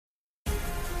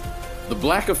The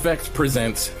Black Effect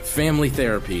presents Family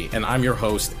Therapy, and I'm your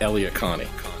host, Elliot Connie.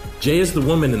 Jay is the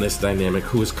woman in this dynamic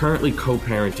who is currently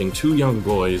co-parenting 2 young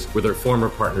boys with her former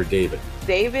partner, David.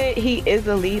 David, he is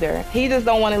a leader. He just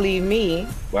don't want to leave me.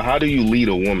 But how do you lead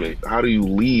a woman? How do you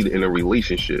lead in a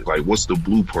relationship? Like, what's the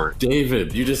blueprint?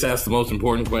 David, you just asked the most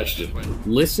important question.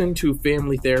 Listen to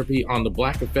Family Therapy on the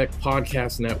Black Effect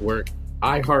Podcast Network,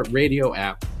 iHeartRadio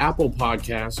app, Apple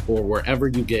Podcasts, or wherever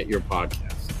you get your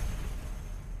podcasts.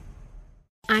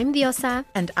 I'm Diosa.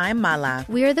 And I'm Mala.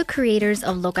 We are the creators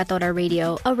of Locatora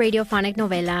Radio, a radiophonic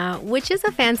novela, which is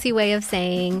a fancy way of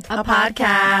saying a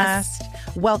podcast.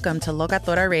 Welcome to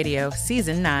Locatora Radio,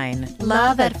 Season 9.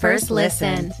 Love at first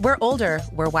listen. We're older,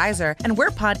 we're wiser, and we're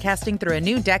podcasting through a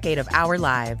new decade of our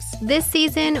lives. This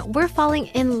season, we're falling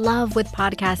in love with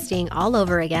podcasting all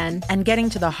over again. And getting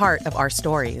to the heart of our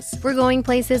stories. We're going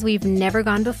places we've never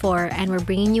gone before, and we're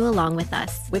bringing you along with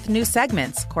us. With new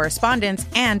segments, correspondence,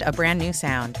 and a brand new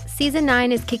sound. Season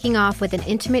 9 is kicking off with an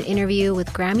intimate interview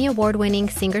with Grammy Award-winning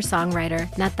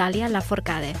singer-songwriter Natalia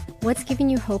Lafourcade. What's giving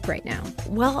you hope right now?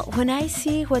 Well, when I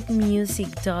see what music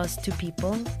does to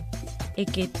people,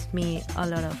 it gives me a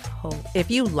lot of hope.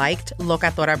 If you liked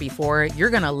Locatora before,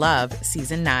 you're going to love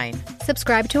Season 9.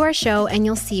 Subscribe to our show and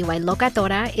you'll see why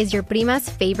Locatora is your prima's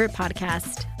favorite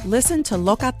podcast. Listen to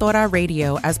Locatora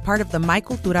Radio as part of the My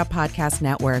Cultura Podcast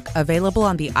Network, available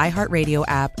on the iHeartRadio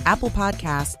app, Apple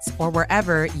Podcasts, or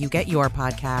wherever you get your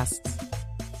podcasts.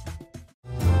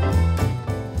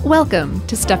 Welcome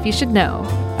to Stuff You Should Know,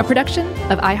 a production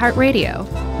of iHeartRadio.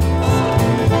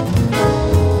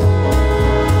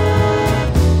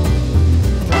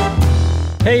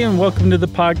 Hey, and welcome to the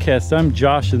podcast. I'm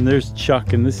Josh, and there's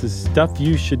Chuck, and this is Stuff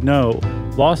You Should Know,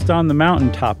 Lost on the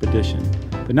Mountaintop edition.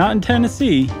 But not in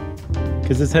Tennessee,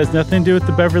 because this has nothing to do with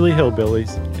the Beverly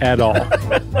Hillbillies at all.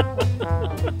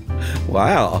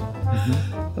 Wow.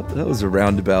 Mm-hmm. That was a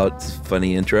roundabout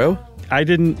funny intro. I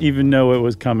didn't even know it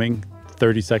was coming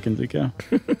 30 seconds ago.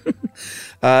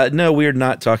 No, we're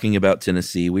not talking about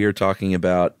Tennessee. We are talking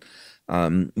about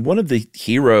one of the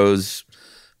heroes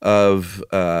of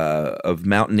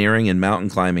mountaineering and mountain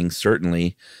climbing,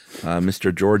 certainly,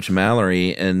 Mr. George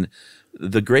Mallory, and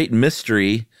the great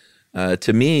mystery,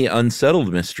 to me,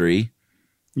 unsettled mystery,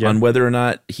 on whether or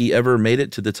not he ever made it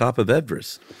to the top of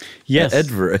Everest. Yes.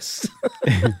 Everest.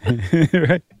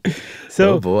 Right.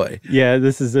 So, oh, boy. Yeah,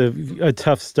 this is a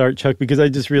tough start, Chuck, because I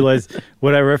just realized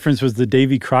what I referenced was the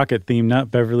Davy Crockett theme, not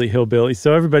Beverly Hillbillies.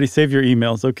 So everybody save your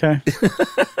emails, okay?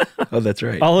 Oh, that's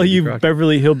right. All of you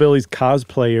Beverly Hillbillies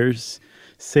cosplayers,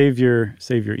 save your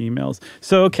emails.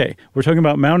 So, okay, we're talking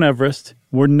about Mount Everest.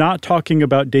 We're not talking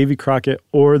about Davy Crockett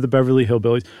or the Beverly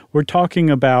Hillbillies. We're talking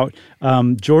about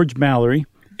George Mallory,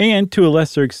 and to a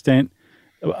lesser extent,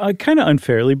 kind of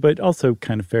unfairly, but also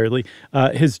kind of fairly,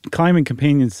 his climbing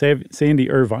companion,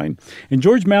 Sandy Irvine. And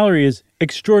George Mallory is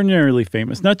extraordinarily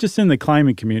famous, not just in the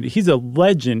climbing community. He's a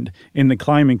legend in the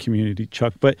climbing community,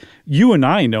 Chuck. But you and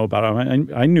I know about him.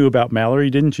 I knew about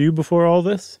Mallory, didn't you, before all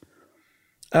this?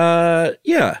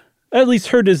 Yeah. At least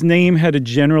heard his name, had a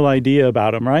general idea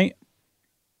about him, right?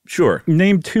 Sure.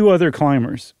 Name 2 other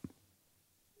climbers.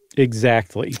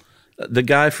 Exactly. The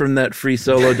guy from that Free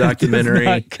Solo documentary.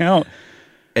 Does not count.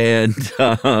 And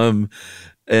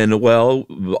well,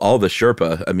 all the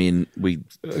Sherpa. I mean,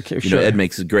 sure. Ed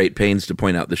makes great pains to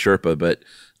point out the Sherpa, but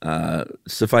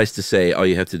suffice to say, all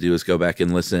you have to do is go back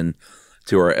and listen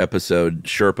to our episode,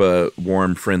 Sherpa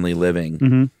Warm Friendly Living,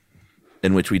 mm-hmm.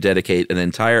 in which we dedicate an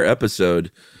entire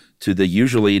episode to the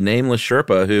usually nameless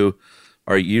Sherpa who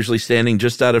are usually standing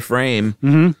just out of frame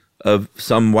mm-hmm. of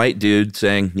some white dude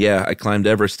saying, yeah, I climbed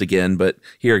Everest again, but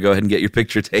here, go ahead and get your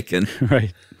picture taken.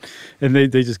 Right. And they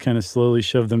just kind of slowly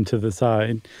shove them to the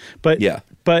side. But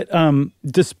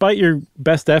despite your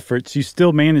best efforts, you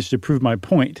still managed to prove my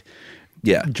point.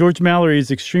 Yeah. George Mallory is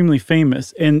extremely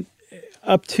famous. And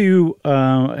up to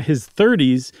his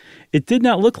 30s, it did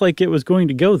not look like it was going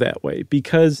to go that way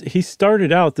because he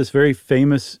started out this very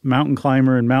famous mountain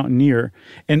climber and mountaineer,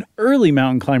 an early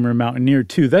mountain climber and mountaineer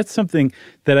too. That's something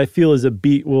that I feel is a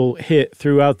beat we'll hit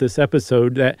throughout this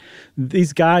episode, that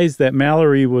these guys that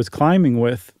Mallory was climbing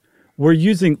with were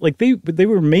using, like they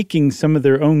were making some of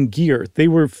their own gear. They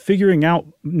were figuring out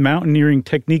mountaineering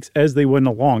techniques as they went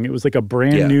along. It was like a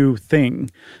brand new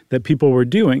thing that people were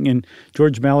doing. And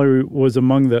George Mallory was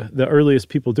among the earliest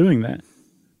people doing that.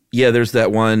 Yeah, there's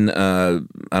that one, I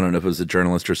don't know if it was a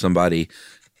journalist or somebody,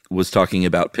 was talking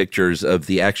about pictures of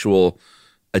the actual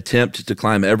attempt to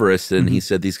climb Everest, and he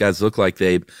said these guys looked like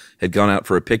they had gone out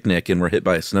for a picnic and were hit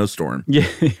by a snowstorm. Yeah,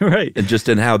 right. And just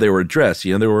in how they were dressed,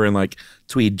 they were in like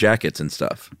tweed jackets and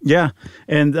stuff. Yeah,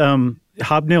 and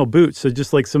hobnail boots, so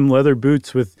just like some leather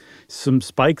boots with some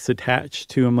spikes attached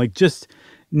to them, like just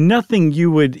nothing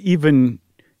you would even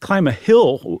climb a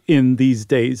hill in these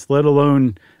days, let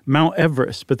alone Mount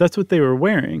Everest. But that's what they were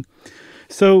wearing.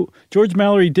 So George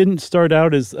Mallory didn't start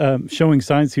out as showing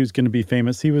signs he was going to be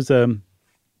famous. He was kind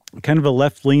of a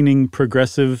left-leaning,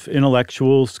 progressive,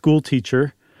 intellectual school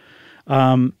teacher.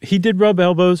 He did rub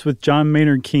elbows with John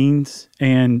Maynard Keynes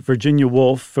and Virginia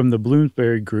Woolf from the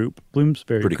Bloomsbury Group.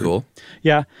 Pretty cool.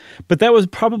 Yeah, but that was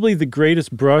probably the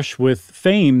greatest brush with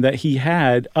fame that he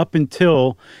had up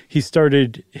until he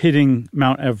started hitting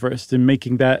Mount Everest and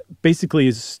making that basically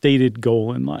his stated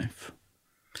goal in life.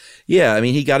 Yeah, I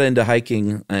mean, he got into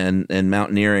hiking and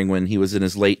mountaineering when he was in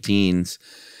his late teens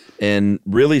and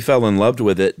really fell in love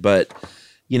with it. But,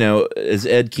 you know, as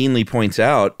Ed Keenly points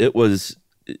out, it was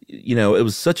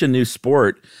such a new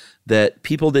sport that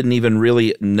people didn't even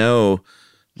really know,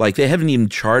 like they haven't even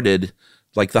charted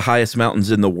like the highest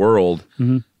mountains in the world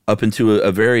up into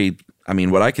a very, I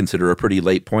mean, what I consider a pretty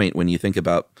late point when you think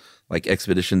about like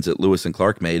expeditions that Lewis and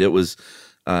Clark made. It was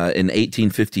in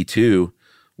 1852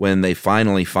 when they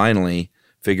finally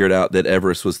figured out that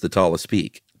Everest was the tallest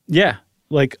peak. Yeah,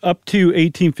 like up to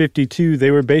 1852,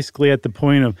 they were basically at the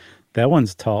point of, that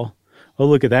one's tall. Oh,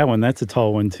 look at that one. That's a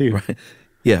tall one too. Right.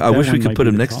 Yeah, I wish we could put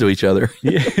them next to each other.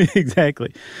 Yeah,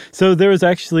 exactly. So there was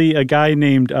actually a guy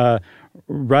named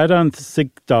Radhanth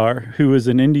Sikdar, who was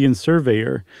an Indian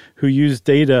surveyor, who used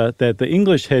data that the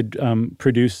English had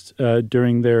produced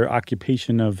during their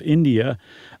occupation of India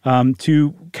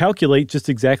to calculate just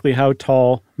exactly how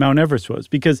tall Mount Everest was,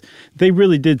 because they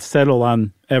really did settle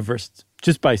on Everest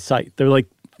just by sight. They're like,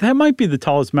 that might be the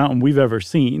tallest mountain we've ever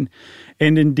seen.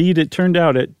 And indeed, it turned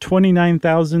out at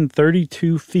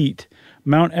 29,032 feet,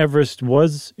 Mount Everest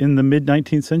was in the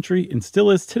mid-19th century and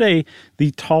still is today the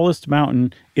tallest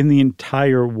mountain in the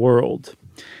entire world.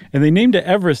 And they named it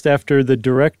Everest after the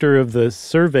director of the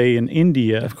survey in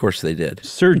India. Of course they did.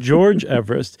 Sir George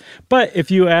Everest. But if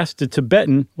you asked a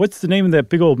Tibetan, what's the name of that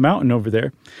big old mountain over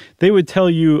there? They would tell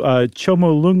you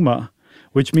Chomolungma,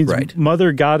 which means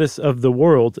mother goddess of the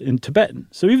world in Tibetan.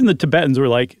 So even the Tibetans were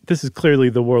like, this is clearly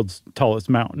the world's tallest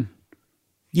mountain.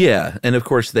 Yeah, and of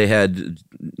course they had,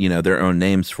 their own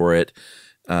names for it,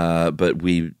 but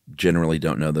we generally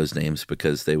don't know those names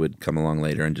because they would come along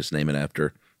later and just name it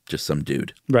after just some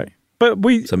dude. Right. But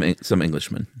some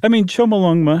Englishman. I mean,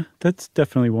 Chomolungma, that's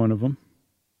definitely one of them.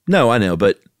 No, I know,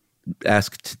 but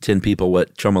ask 10 people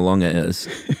what Chomolungma is.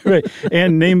 Right,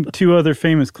 and name 2 other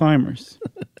famous climbers.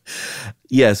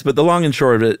 Yes, but the long and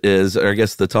short of it is, or I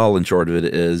guess the tall and short of it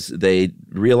is, they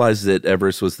realized that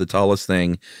Everest was the tallest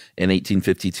thing in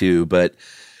 1852, but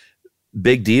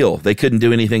big deal. They couldn't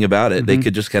do anything about it. They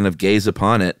could just kind of gaze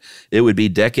upon it. It would be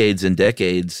decades and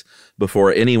decades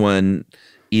before anyone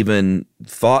even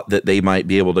thought that they might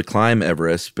be able to climb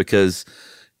Everest, because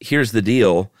here's the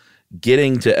deal.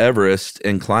 Getting to Everest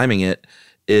and climbing it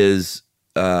is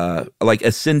like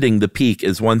ascending the peak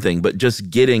is one thing, but just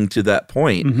getting to that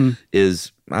point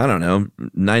is, I don't know,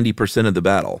 90% of the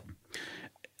battle.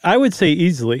 I would say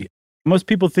easily. Most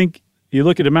people think you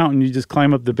look at a mountain, you just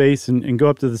climb up the base and go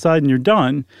up to the side and you're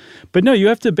done. But no, you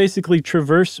have to basically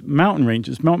traverse mountain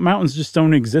ranges. Mountains just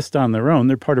don't exist on their own.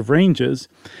 They're part of ranges.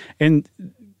 And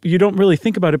you don't really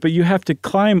think about it, but you have to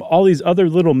climb all these other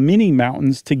little mini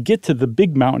mountains to get to the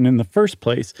big mountain in the first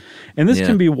place. And this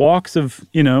can be walks of,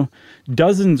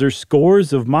 dozens or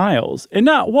scores of miles. And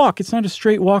not walk. It's not a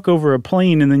straight walk over a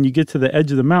plain and then you get to the edge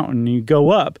of the mountain and you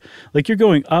go up. Like you're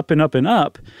going up and up and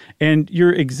up. And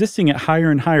you're existing at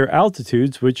higher and higher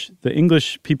altitudes, which the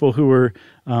English people who were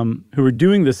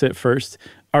doing this at first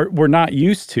were not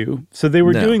used to. So they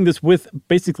were doing this with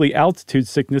basically altitude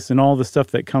sickness and all the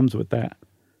stuff that comes with that.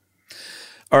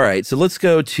 All right, so let's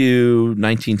go to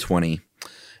 1920,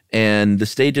 and the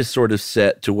stage is sort of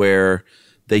set to where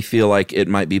they feel like it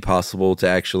might be possible to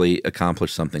actually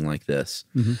accomplish something like this.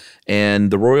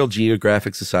 And the Royal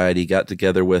Geographic Society got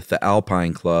together with the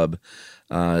Alpine Club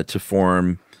to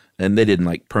form, and they didn't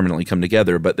like permanently come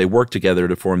together, but they worked together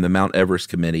to form the Mount Everest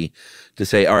Committee to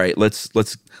say, all right, let's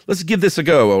give this a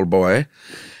go, old boy.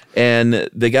 And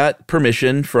they got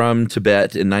permission from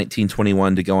Tibet in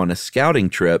 1921 to go on a scouting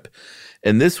trip.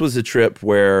 And this was a trip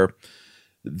where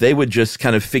they would just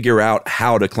kind of figure out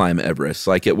how to climb Everest.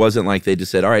 Like it wasn't like they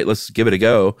just said, all right, let's give it a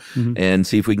go and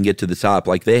see if we can get to the top.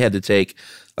 Like they had to take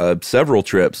several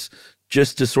trips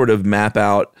just to sort of map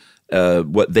out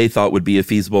what they thought would be a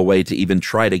feasible way to even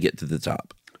try to get to the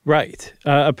top. Right.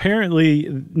 Apparently,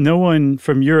 no one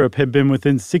from Europe had been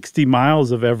within 60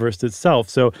 miles of Everest itself.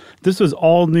 So this was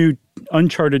all new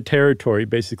uncharted territory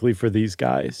basically for these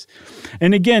guys.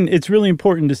 And again, it's really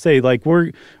important to say, like,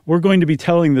 we're going to be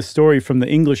telling the story from the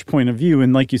English point of view.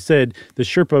 And like you said, the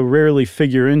Sherpa rarely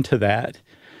figure into that.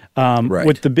 Right.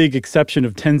 With the big exception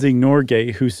of Tenzing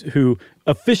Norgay, who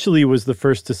officially was the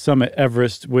first to summit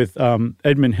Everest with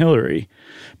Edmund Hillary.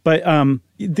 But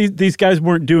these guys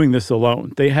weren't doing this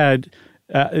alone. They had,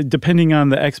 depending on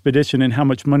the expedition and how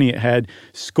much money it had,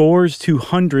 scores to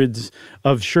hundreds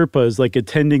of Sherpas, like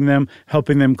attending them,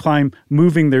 helping them climb,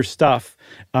 moving their stuff,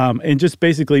 and just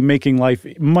basically making life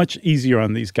much easier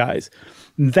on these guys.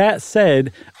 That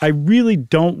said, I really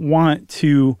don't want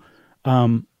to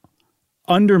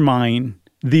undermine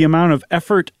the amount of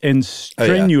effort and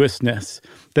strenuousness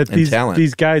that these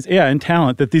guys, and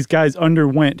talent that these guys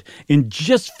underwent in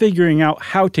just figuring out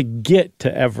how to get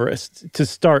to Everest to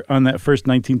start on that first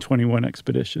 1921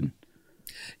 expedition.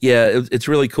 Yeah, it's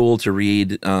really cool to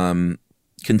read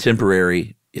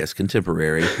contemporary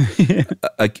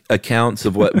accounts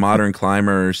of what modern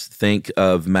climbers think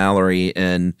of Mallory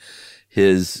and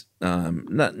his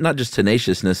not just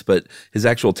tenaciousness, but his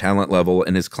actual talent level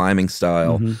and his climbing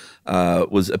style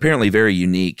was apparently very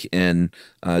unique and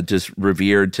just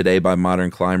revered today by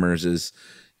modern climbers.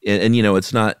 And you know,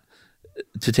 it's not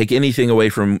to take anything away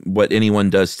from what anyone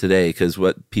does today, because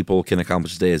what people can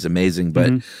accomplish today is amazing,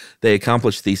 but they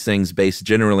accomplish these things based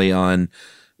generally on,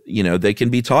 you know, they can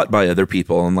be taught by other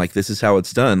people, and like, this is how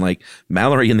it's done. Like,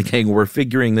 Mallory and the gang were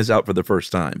figuring this out for the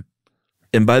first time.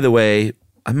 And by the way,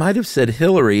 I might have said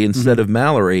Hillary instead of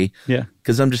Mallory,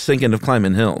 because I'm just thinking of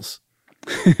climbing hills.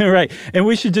 Right. And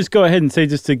we should just go ahead and say,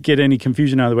 just to get any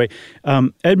confusion out of the way,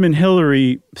 Edmund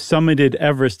Hillary summited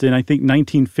Everest in, I think,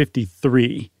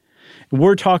 1953.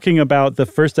 We're talking about the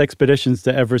first expeditions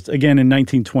to Everest, again, in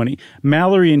 1920.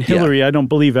 Mallory and Hillary, I don't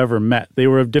believe, ever met. They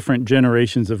were of different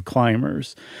generations of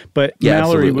climbers. But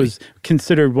Mallory was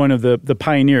considered one of the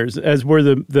pioneers, as were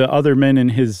the other men in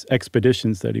his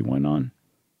expeditions that he went on.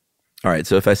 All right,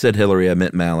 so if I said Hillary, I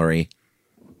meant Mallory.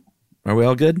 Are we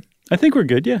all good? I think we're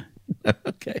good, yeah.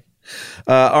 Okay.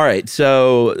 All right,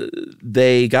 so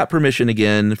they got permission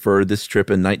again for this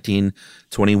trip in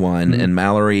 1921, and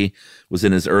Mallory was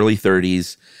in his early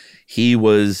 30s. He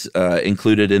was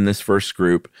included in this first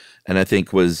group, and I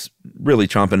think was really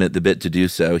chomping at the bit to do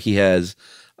so. He has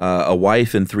a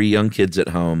wife and 3 young kids at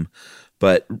home,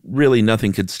 but really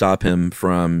nothing could stop him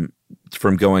from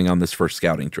going on this first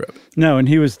scouting trip. No, and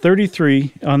he was 33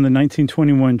 on the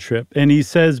 1921 trip. And he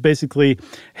says basically,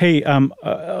 hey,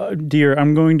 dear,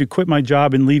 I'm going to quit my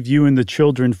job and leave you and the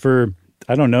children for,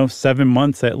 I don't know, 7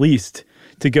 months at least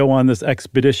to go on this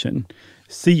expedition.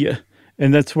 See ya.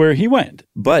 And that's where he went.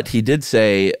 But he did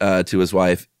say to his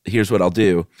wife, here's what I'll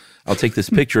do. I'll take this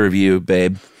picture of you,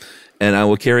 babe, and I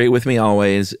will carry it with me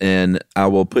always. And I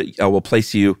will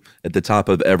place you at the top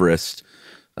of Everest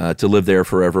to live there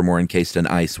forevermore, encased in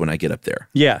ice when I get up there.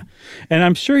 Yeah. And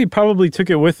I'm sure he probably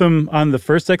took it with him on the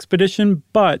first expedition,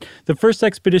 but the first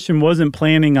expedition wasn't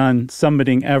planning on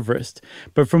summiting Everest.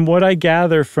 But from what I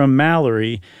gather from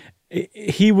Mallory,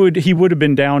 he would have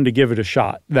been down to give it a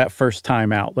shot that first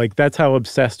time out. Like, that's how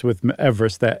obsessed with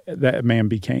Everest that man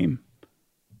became.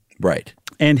 Right.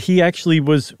 And he actually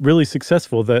was really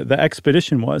successful. The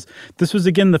expedition was. This was,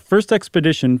 again, the first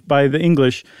expedition by the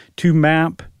English to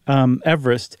map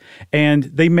Everest, and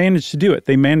they managed to do it.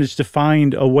 They managed to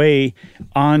find a way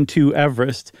onto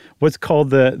Everest, what's called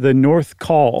the North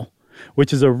Col,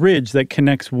 which is a ridge that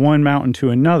connects one mountain to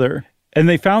another. And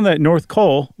they found that North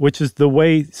Col, which is the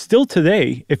way still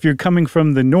today, if you're coming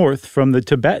from the north, from the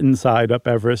Tibetan side up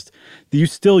Everest, you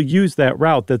still use that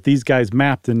route that these guys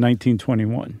mapped in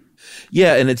 1921.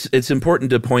 Yeah, and it's important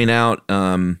to point out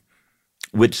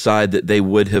which side that they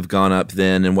would have gone up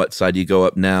then and what side you go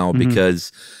up now,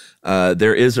 because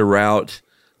there is a route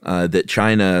that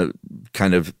China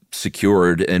kind of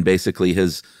secured and basically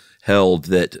has held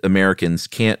that Americans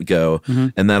can't go,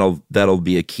 and that'll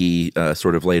be a key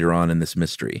sort of later on in this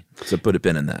mystery. So put a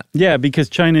pin in that. Yeah, because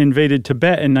China invaded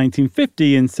Tibet in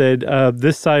 1950 and said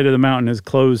this side of the mountain is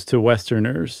closed to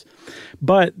Westerners.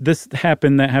 But that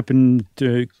happened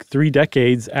 3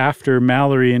 decades after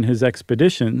Mallory and his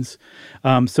expeditions.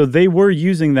 So they were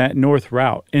using that north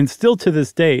route. And still to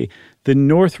this day, the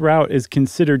north route is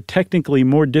considered technically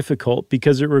more difficult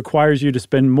because it requires you to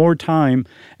spend more time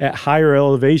at higher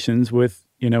elevations with,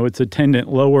 its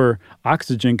attendant lower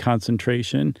oxygen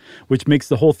concentration, which makes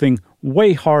the whole thing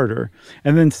way harder.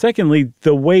 And then secondly,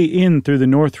 the way in through the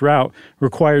north route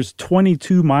requires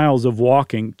 22 miles of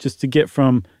walking just to get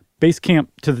from base camp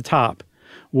to the top,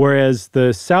 whereas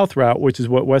the south route, which is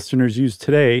what Westerners use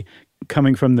today,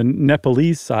 coming from the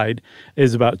Nepalese side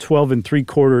is about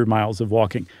 12.75 miles of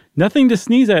walking. Nothing to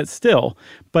sneeze at still,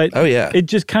 but it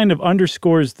just kind of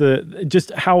underscores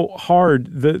just how hard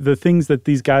the things that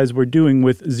these guys were doing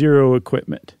with zero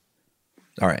equipment.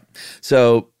 All right.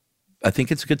 So I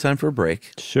think it's a good time for a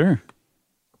break. Sure.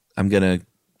 I'm going to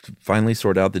finally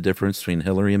sort out the difference between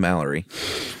Hillary and Mallory.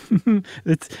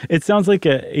 It sounds like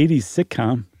a 80s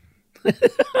sitcom.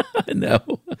 No.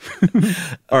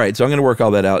 All right, so I'm going to work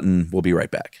all that out, and we'll be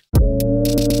right back.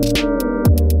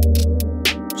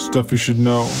 Stuff you should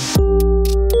know.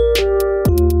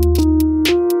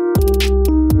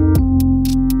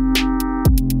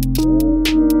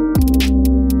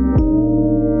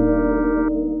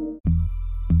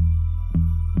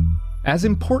 As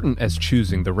important as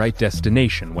choosing the right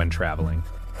destination when traveling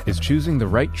is choosing the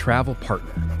right travel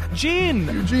partner. Gene!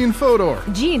 Eugene Fodor.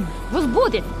 Gene, was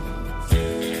будет?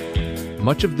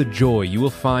 Much of the joy you will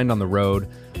find on the road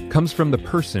comes from the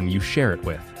person you share it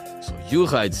with. So you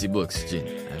write the books, Gene,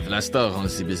 and Vlastar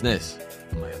runs the business.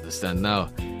 I understand now.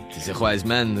 Tis a wise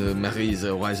man marries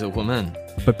a wiser woman.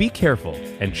 But be careful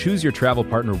and choose your travel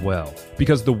partner well,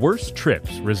 because the worst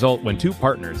trips result when two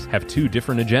partners have two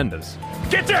different agendas.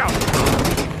 Get down!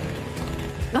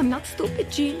 I'm not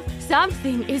stupid, Gene.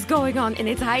 Something is going on, and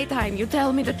it's high time you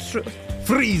tell me the truth.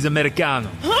 Freeze, Americano.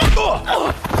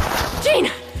 Gene,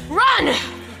 run!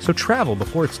 So travel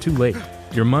before it's too late.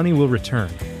 Your money will return,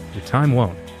 your time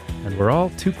won't, and we're all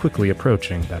too quickly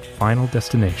approaching that final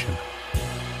destination.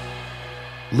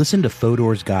 Listen to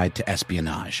Fodor's Guide to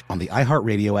Espionage on the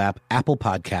iHeartRadio app, Apple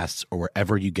Podcasts, or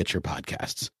wherever you get your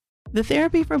podcasts. The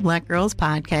Therapy for Black Girls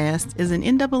podcast is an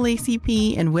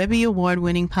NAACP and Webby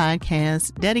Award-winning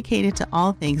podcast dedicated to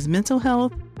all things mental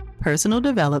health, personal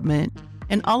development,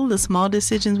 and all of the small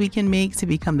decisions we can make to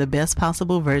become the best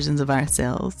possible versions of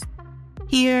ourselves.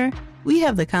 Here, we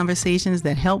have the conversations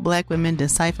that help Black women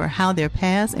decipher how their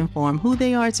past inform who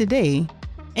they are today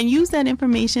and use that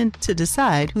information to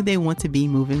decide who they want to be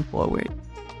moving forward.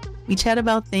 We chat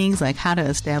about things like how to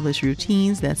establish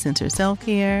routines that center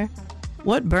self-care,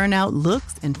 what burnout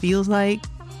looks and feels like,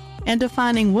 and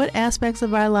defining what aspects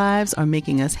of our lives are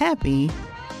making us happy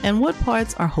and what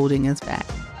parts are holding us back.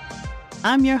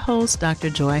 I'm your host, Dr.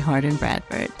 Joy Harden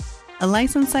Bradford, a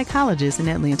licensed psychologist in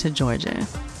Atlanta, Georgia,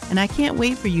 and I can't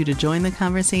wait for you to join the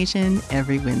conversation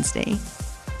every Wednesday.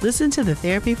 Listen to the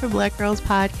Therapy for Black Girls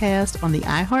podcast on the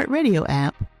iHeartRadio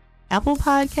app, Apple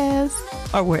Podcasts,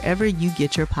 or wherever you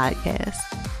get your podcasts.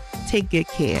 Take good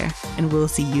care, and we'll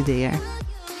see you there.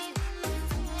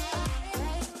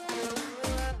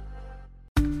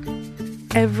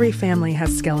 Every family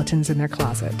has skeletons in their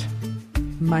closet.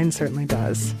 Mine certainly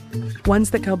does.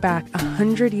 Ones that go back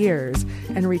 100 years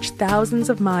and reach thousands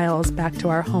of miles back to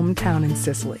our hometown in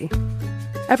Sicily.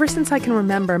 Ever since I can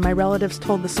remember, my relatives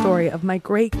told the story of my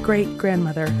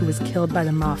great-great-grandmother who was killed by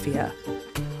the mafia.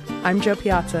 I'm Jo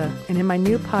Piazza, and in my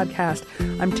new podcast,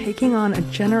 I'm taking on a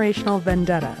generational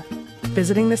vendetta,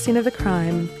 visiting the scene of the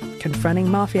crime, confronting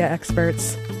mafia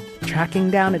experts, tracking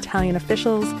down Italian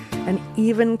officials, and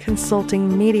even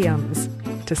consulting mediums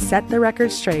to set the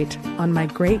record straight on my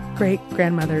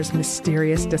great-great-grandmother's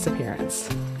mysterious disappearance.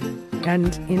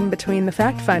 And in between the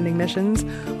fact-finding missions,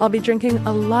 I'll be drinking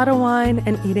a lot of wine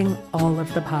and eating all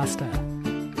of the pasta.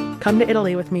 Come to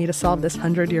Italy with me to solve this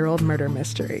 100-year-old murder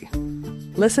mystery.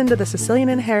 Listen to The Sicilian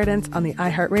Inheritance on the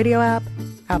iHeartRadio app,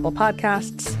 Apple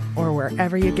Podcasts, or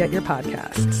wherever you get your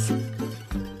podcasts.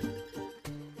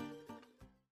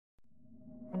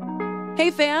 Hey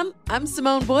fam, I'm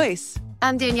Simone Boyce.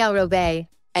 I'm Danielle Robay.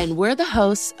 And we're the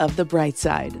hosts of The Bright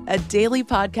Side, a daily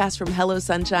podcast from Hello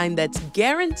Sunshine that's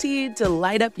guaranteed to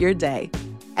light up your day.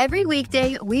 Every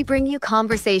weekday, we bring you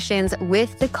conversations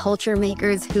with the culture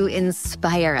makers who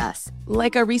inspire us.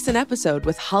 Like our recent episode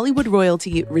with Hollywood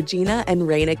royalty Regina and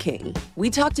Raina King. We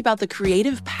talked about the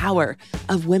creative power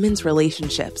of women's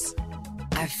relationships.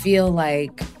 I feel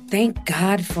like, thank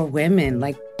God for women,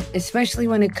 like, especially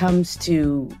when it comes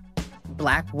to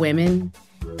Black women.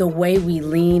 The way we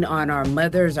lean on our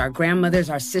mothers, our grandmothers,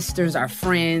 our sisters, our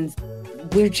friends,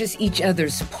 we're just each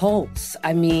other's pulse.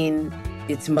 I mean,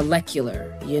 it's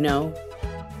molecular, you know?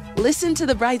 Listen to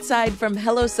The Bright Side from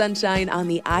Hello Sunshine on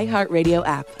the iHeartRadio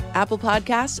app, Apple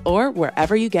Podcasts, or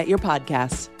wherever you get your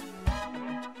podcasts.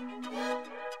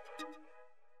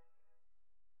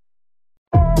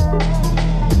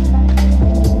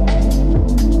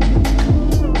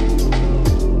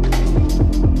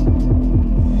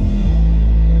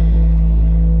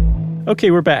 Okay,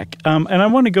 we're back. And I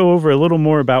want to go over a little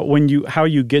more about how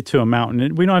you get to a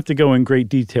mountain. We don't have to go in great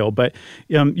detail, but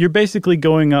you're basically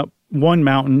going up one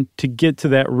mountain to get to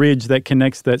that ridge that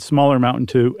connects that smaller mountain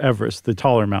to Everest, the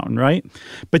taller mountain, right?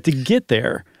 But to get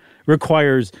there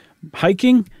requires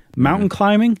hiking, mountain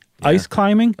climbing, ice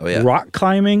climbing, rock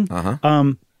climbing,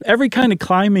 every kind of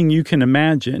climbing you can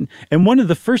imagine. And one of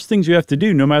the first things you have to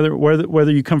do, no matter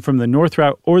whether you come from the north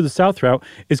route or the south route,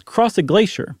 is cross a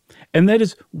glacier. And that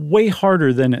is way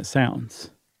harder than it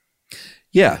sounds.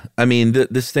 Yeah. I mean,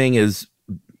 this thing is,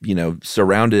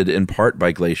 surrounded in part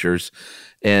by glaciers.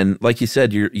 And like you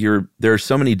said, there are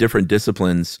so many different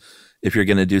disciplines if you're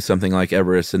going to do something like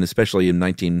Everest, and especially in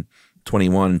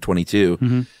 1921 and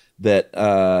 22, that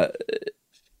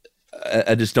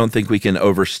I just don't think we can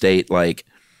overstate like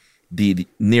the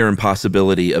near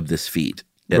impossibility of this feat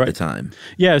at the time.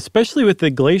 Yeah, especially with the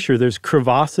glacier, there's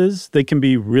crevasses. They can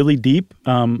be really deep,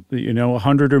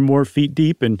 100 or more feet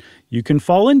deep, and you can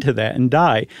fall into that and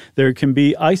die. There can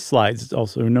be ice slides,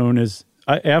 also known as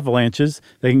avalanches.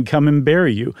 They can come and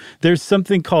bury you. There's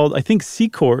something called, I think,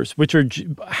 secors, which are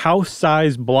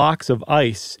house-sized blocks of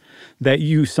ice that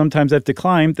you sometimes have to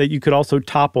climb that you could also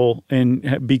topple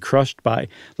and be crushed by.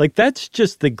 Like, that's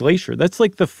just the glacier. That's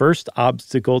like the first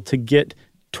obstacle to get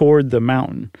toward the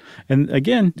mountain. And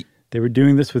again, they were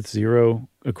doing this with zero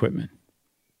equipment.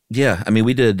 Yeah. I mean,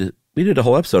 we did a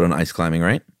whole episode on ice climbing,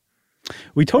 right?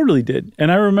 We totally did.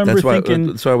 And I remember thinking...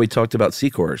 That's why we talked about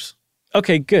secors.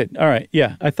 Okay, good. All right.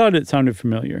 Yeah. I thought it sounded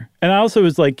familiar. And I also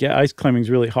was like, yeah, ice climbing is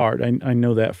really hard. I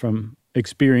know that from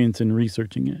experience in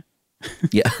researching it.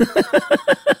 Yeah.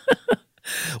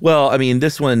 Well, I mean,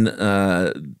 this one,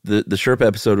 the Sherpa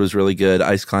episode was really good.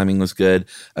 Ice climbing was good.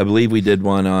 I believe we did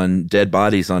one on dead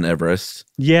bodies on Everest.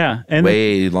 Yeah. And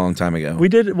way long time ago. We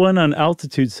did one on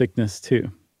altitude sickness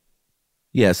too.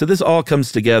 Yeah. So this all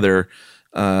comes together.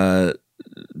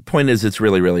 Point is, it's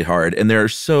really, really hard. And there are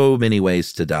so many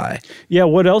ways to die. Yeah.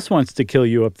 What else wants to kill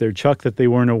you up there, Chuck, that they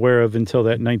weren't aware of until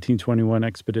that 1921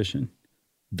 expedition?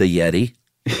 The Yeti.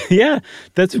 Yeah,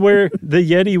 that's where the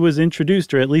Yeti was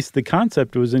introduced, or at least the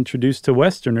concept was introduced to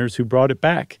Westerners who brought it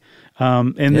back.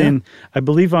 Then I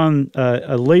believe on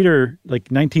a later, like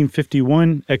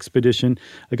 1951 expedition,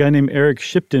 a guy named Eric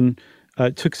Shipton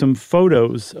took some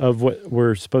photos of what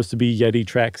were supposed to be Yeti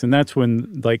tracks. And that's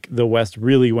when like the West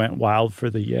really went wild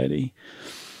for the Yeti.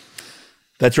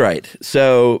 That's right.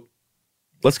 So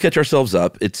let's catch ourselves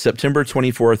up. It's September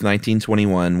 24th,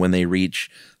 1921, when they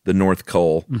reach the North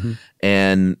Col.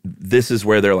 And this is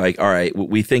where they're like, all right,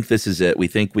 we think this is it. We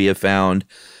think we have found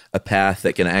a path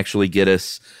that can actually get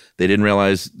us. They didn't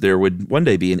realize there would one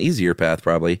day be an easier path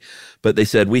probably, but they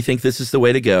said, we think this is the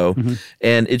way to go.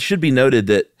 And it should be noted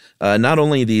that not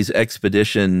only these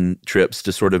expedition trips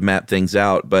to sort of map things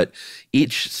out, but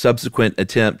each subsequent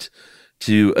attempt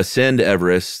to ascend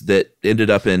Everest that ended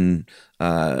up in,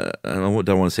 I don't want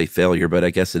to say failure, but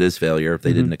I guess it is failure if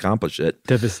they didn't accomplish it.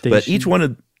 Devastation. But each one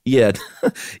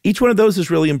of those is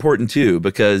really important too,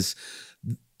 because,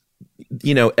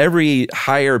 every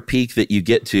higher peak that you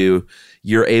get to,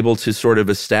 you're able to sort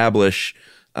of establish,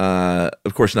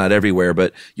 of course, not everywhere,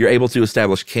 but you're able to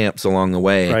establish camps along the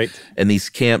way. Right. And these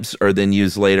camps are then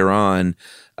used later on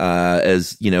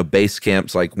as, base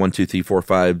camps like 1, 2, 3, 4,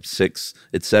 5, 6,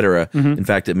 et cetera. In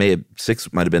fact,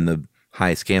 6 might have been the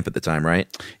highest camp at the time, right?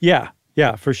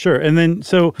 Yeah, for sure. And then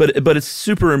but it's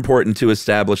super important to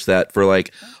establish that for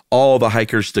like all the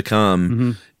hikers to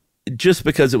come. Just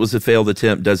because it was a failed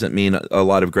attempt doesn't mean a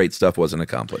lot of great stuff wasn't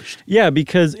accomplished. Yeah,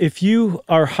 because if you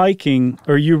are hiking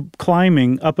or you're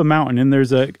climbing up a mountain and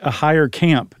there's a higher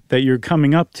camp that you're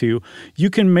coming up to,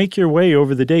 you can make your way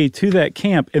over the day to that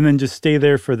camp and then just stay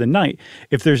there for the night.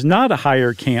 If there's not a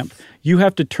higher camp, you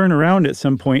have to turn around at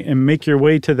some point and make your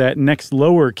way to that next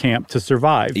lower camp to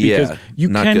survive. Because you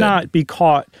cannot be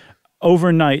caught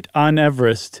overnight on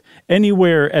Everest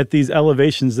anywhere at these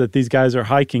elevations that these guys are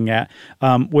hiking at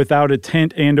without a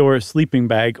tent and or a sleeping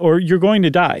bag, or you're going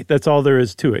to die. That's all there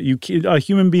is to it. A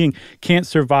human being can't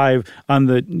survive on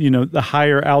the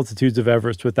higher altitudes of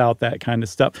Everest without that kind of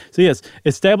stuff. So yes,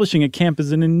 establishing a camp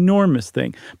is an enormous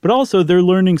thing, but also they're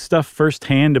learning stuff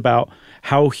firsthand about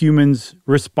how humans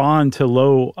respond to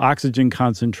low oxygen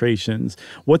concentrations,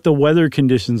 what the weather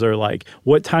conditions are like,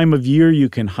 what time of year you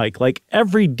can hike. Like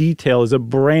every detail is a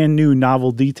brand new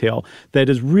novel detail that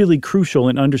is really crucial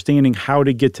in understanding how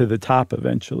to get to the top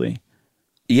eventually.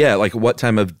 Yeah, like what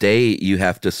time of day you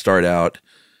have to start out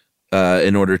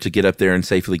in order to get up there and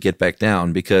safely get back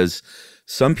down. Because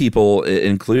some people,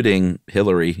 including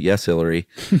Hillary,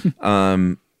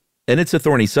 and it's a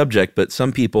thorny subject, but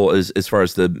some people, as far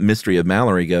as the mystery of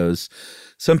Mallory goes,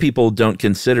 some people don't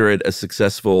consider it a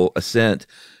successful ascent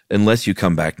unless you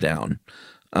come back down.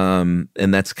 And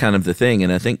that's kind of the thing.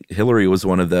 And I think Hillary was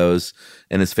one of those.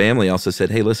 And his family also said,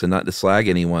 hey, listen, not to slag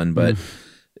anyone, but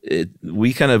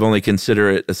we kind of only consider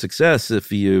it a success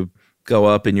if you go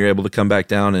up and you're able to come back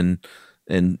down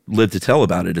and live to tell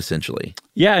about it, essentially.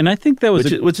 Yeah, and I think that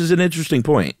was... Which is an interesting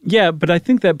point. Yeah, but I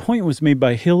think that point was made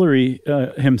by Hillary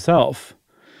himself.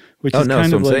 Which is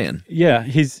kind of like, saying. Yeah,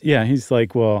 he's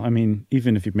like, well, I mean,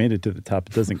 even if you made it to the top,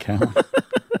 it doesn't count.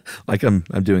 Like I'm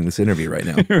doing this interview right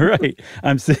now. Right.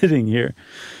 I'm sitting here.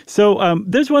 So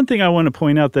there's one thing I want to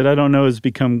point out that I don't know has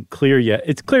become clear yet.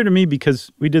 It's clear to me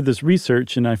because we did this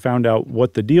research and I found out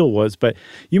what the deal was. But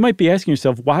you might be asking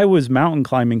yourself, why was mountain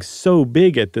climbing so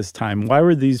big at this time? Why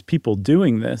were these people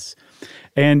doing this?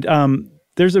 And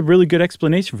there's a really good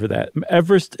explanation for that.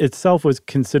 Everest itself was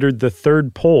considered the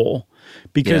third pole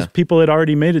because people had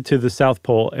already made it to the South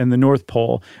Pole and the North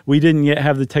Pole. We didn't yet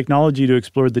have the technology to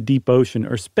explore the deep ocean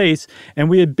or space, and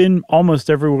we had been almost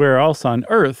everywhere else on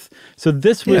Earth. So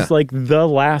this was like the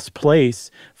last place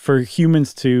for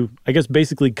humans to, I guess,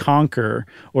 basically conquer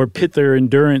or pit their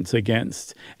endurance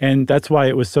against. And that's why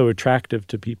it was so attractive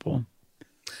to people.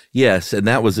 Yes, and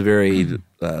that was a very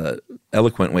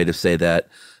eloquent way to say that.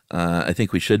 I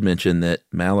think we should mention that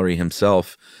Mallory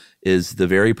himself is the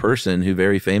very person who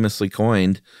very famously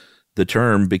coined the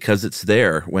term because it's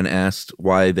there when asked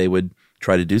why they would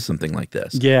try to do something like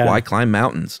this. Yeah. Why climb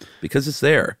mountains? Because it's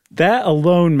there. That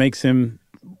alone makes him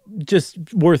just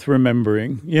worth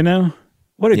remembering, you know?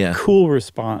 What a cool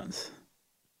response.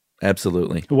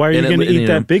 Absolutely. Why are you going to eat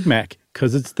that Big Mac?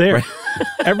 Because it's there. Right.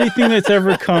 Everything that's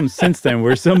ever come since then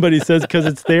where somebody says because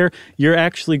it's there, you're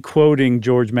actually quoting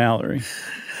George Mallory.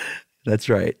 That's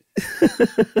right.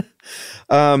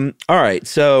 All right.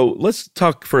 So let's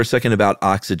talk for a second about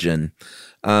oxygen.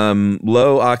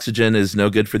 Low oxygen is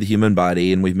no good for the human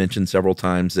body. And we've mentioned several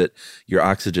times that your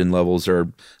oxygen levels are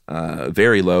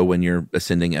very low when you're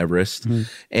ascending Everest. Mm-hmm.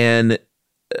 And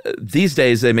these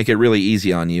days they make it really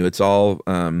easy on you. It's all,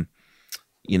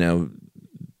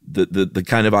 the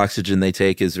kind of oxygen they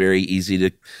take is very easy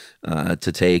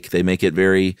to take. They make it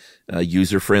very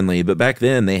user friendly. But back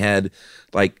then they had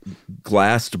like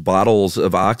glassed bottles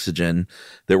of oxygen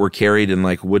that were carried in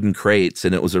like wooden crates,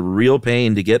 and it was a real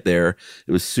pain to get there.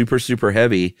 It was super, super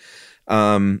heavy.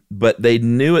 But they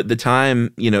knew at the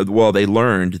time, they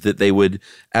learned that they would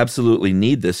absolutely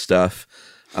need this stuff.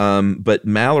 But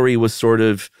Mallory was sort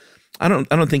of, I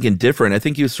don't think indifferent. I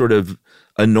think he was sort of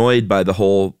annoyed by the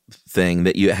whole thing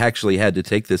that you actually had to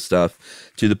take this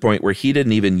stuff to the point where he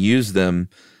didn't even use them,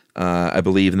 I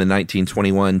believe, in the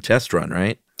 1921 test run,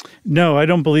 right? No, I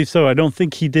don't believe so. I don't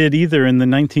think he did either in the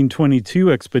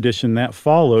 1922 expedition that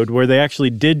followed, where they actually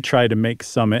did try to make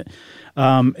Summit.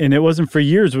 And it wasn't for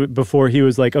years before he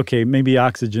was like, okay, maybe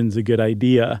oxygen's a good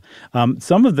idea.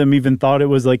 Some of them even thought it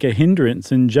was like a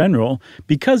hindrance in general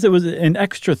because it was an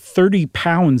extra 30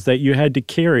 pounds that you had to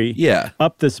carry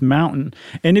up this mountain.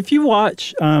 And if you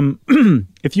watch,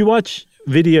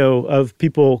 video of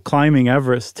people climbing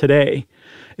Everest today,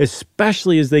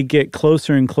 especially as they get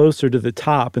closer and closer to the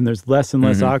top and there's less and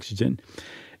less oxygen.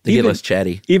 They get less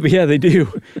chatty. Yeah, they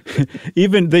do.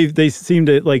 Even they seem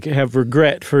to like have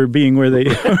regret for being where they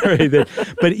are right there.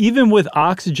 But even with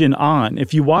oxygen on,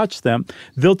 if you watch them,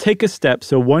 they'll take a step,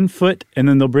 so 1 foot, and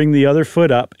then they'll bring the other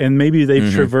foot up, and maybe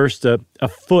they've traversed a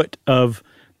foot of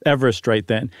Everest right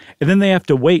then. And then they have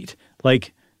to wait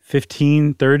like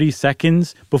 15, 30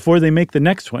 seconds before they make the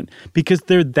next one because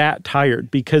they're that tired,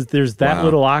 because there's that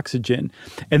little oxygen.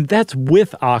 And that's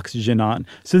with oxygen on.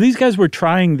 So these guys were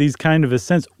trying these kind of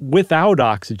ascents without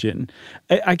oxygen.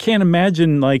 I can't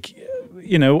imagine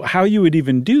how you would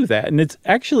even do that. And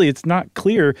it's not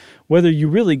clear whether you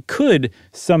really could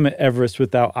summit Everest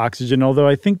without oxygen, although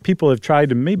I think people have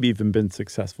tried and maybe even been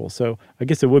successful. So I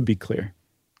guess it would be clear.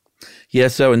 Yeah,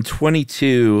 so in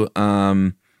 22,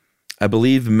 I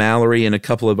believe Mallory and a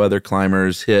couple of other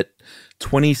climbers hit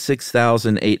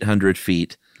 26,800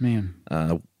 feet,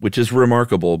 which is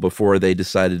remarkable before they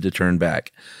decided to turn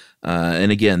back.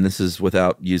 And again, this is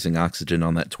without using oxygen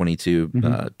on that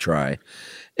 22 try.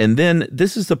 And then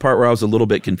this is the part where I was a little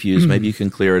bit confused. Maybe you can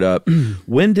clear it up.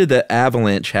 When did the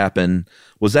avalanche happen?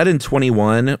 Was that in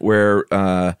 21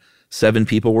 where 7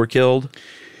 people were killed?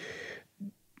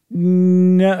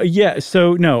 No, yeah.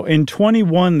 So no, in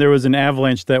 21 there was an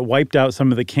avalanche that wiped out some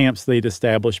of the camps they'd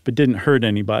established, but didn't hurt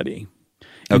anybody.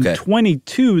 Okay. In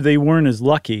 22, they weren't as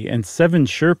lucky, and 7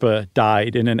 Sherpa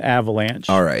died in an avalanche.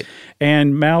 All right.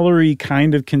 And Mallory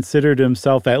kind of considered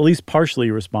himself at least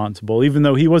partially responsible, even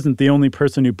though he wasn't the only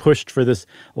person who pushed for this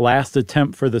last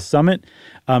attempt for the summit.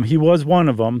 He was one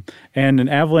of them, and an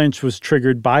avalanche was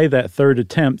triggered by that third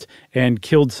attempt and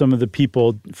killed some of the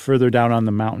people further down on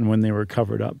the mountain when they were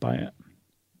covered up by it.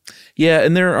 Yeah,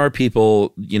 and there are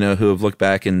people, who have looked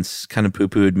back and kind of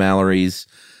poo-pooed Mallory's,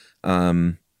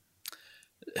 poo-pooed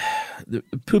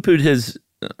his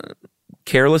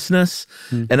carelessness.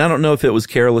 And I don't know if it was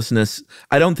carelessness.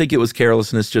 I don't think it was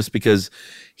carelessness just because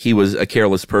he was a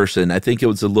careless person. I think it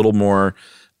was a little more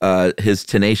his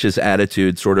tenacious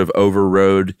attitude sort of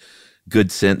overrode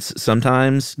good sense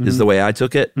sometimes, is the way I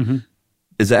took it.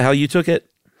 Is that how you took it?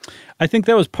 I think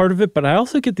that was part of it, but I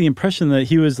also get the impression that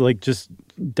he was like just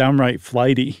downright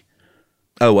flighty.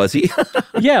 Oh, was he?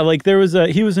 Yeah, like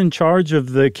he was in charge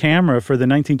of the camera for the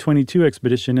 1922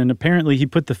 expedition, and apparently he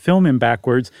put the film in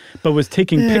backwards, but was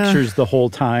taking pictures the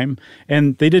whole time,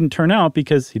 and they didn't turn out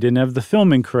because he didn't have the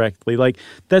film in correctly. Like,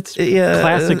 that's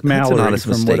classic Mallory. That's an honest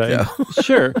mistake, though.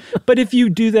 Sure, but if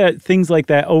you do things like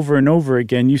that over and over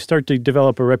again, you start to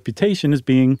develop a reputation as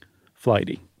being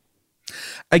flighty.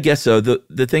 I guess so.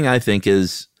 The thing I think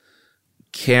is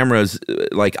cameras,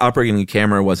 like operating a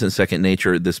camera wasn't second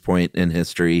nature at this point in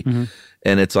history.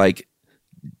 And it's like,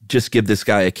 just give this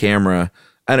guy a camera.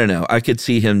 I don't know. I could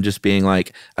see him just being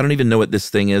like, I don't even know what this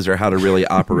thing is or how to really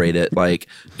operate it. Like,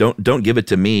 don't give it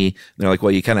to me. And they're like,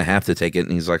 well, you kind of have to take it.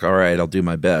 And he's like, all right, I'll do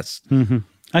my best.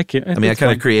 I kind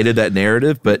of created that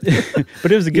narrative, but but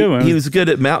it was a good one. He was good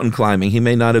at mountain climbing. He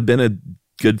may not have been a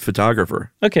good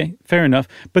photographer. Okay, fair enough.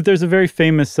 But there's a very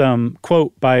famous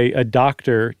quote by a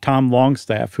doctor, Tom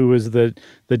Longstaff, who was the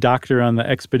doctor on the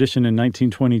expedition in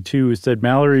 1922, who said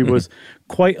Mallory was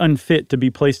quite unfit to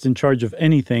be placed in charge of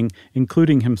anything,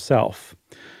 including himself.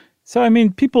 So, I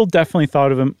mean, people definitely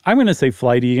thought of him. I'm going to say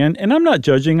flighty again, and I'm not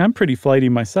judging. I'm pretty flighty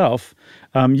myself.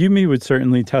 Yumi would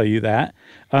certainly tell you that.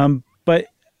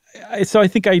 So I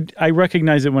think I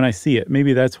recognize it when I see it.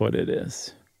 Maybe that's what it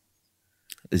is.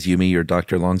 Is Yumi your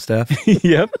Dr. Longstaff?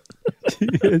 Yep.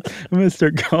 I'm going to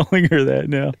start calling her that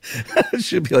now.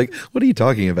 She'll be like, what are you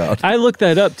talking about? I looked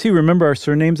that up too. Remember our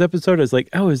surnames episode? I was like,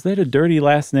 oh, is that a dirty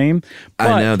last name?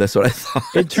 But I know. That's what I thought.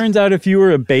 It turns out if you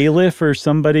were a bailiff or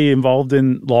somebody involved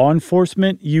in law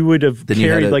enforcement, you would have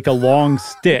carried like a long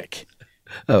stick.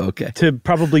 Oh, okay. To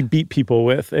probably beat people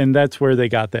with, and that's where they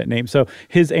got that name. So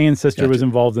his ancestor was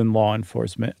involved in law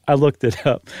enforcement. I looked it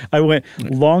up. I went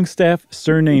Longstaff,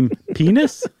 surname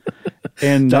Penis,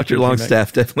 and Dr.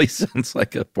 Longstaff definitely sounds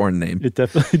like a porn name. It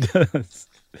definitely does.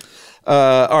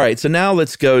 All right, so now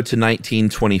let's go to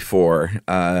 1924.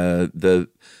 The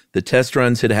test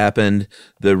runs had happened,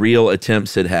 the real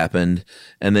attempts had happened,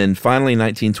 and then finally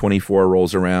 1924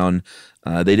 rolls around.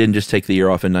 They didn't just take the year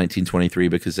off in 1923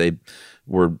 because they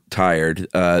were tired.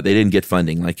 They didn't get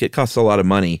funding. Like, it costs a lot of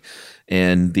money,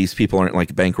 and these people aren't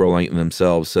like bankrolling it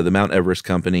themselves. So the Mount Everest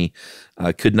Company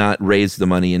could not raise the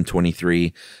money in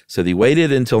 23. So they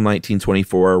waited until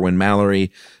 1924 when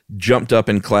Mallory jumped up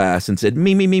in class and said,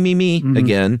 me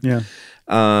again. Yeah.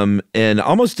 And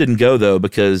almost didn't go, though,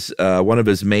 because one of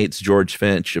his mates, George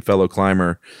Finch, a fellow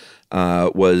climber,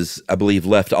 was, I believe,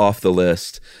 left off the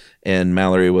list. And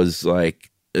Mallory was like,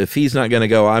 if he's not going to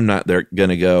go, I'm not going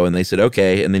to go. And they said,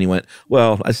 okay. And then he went,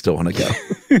 well, I still want to go.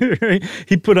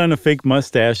 He put on a fake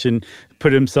mustache and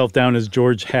put himself down as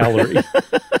George Hallery.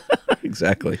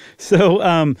 Exactly.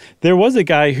 So there was a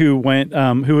guy who went,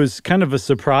 who was kind of a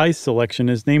surprise selection.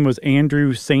 His name was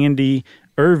Andrew Sandy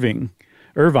Irvine.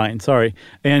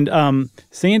 And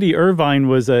Sandy Irvine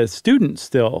was a student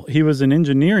still. He was an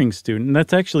engineering student. And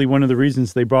that's actually one of the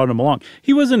reasons they brought him along.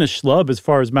 He wasn't a schlub as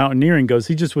far as mountaineering goes.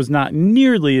 He just was not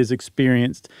nearly as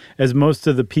experienced as most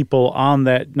of the people on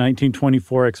that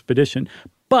 1924 expedition.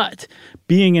 But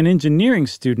being an engineering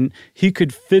student, he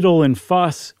could fiddle and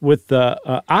fuss with the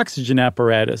oxygen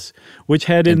apparatus, which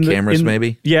had cameras,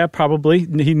 maybe? Yeah, probably.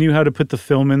 He knew how to put the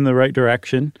film in the right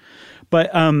direction.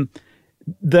 But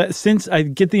since I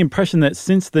get the impression that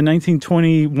since the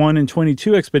 1921 and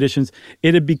 22 expeditions,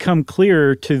 it had become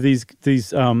clearer to these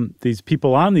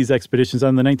people on these expeditions,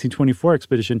 on the 1924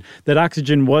 expedition, that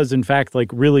oxygen was in fact like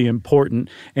really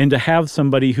important, and to have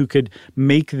somebody who could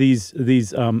make these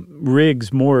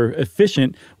rigs more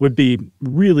efficient would be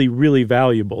really, really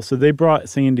valuable. So they brought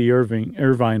Sandy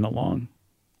Irvine along.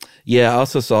 Yeah, I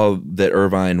also saw that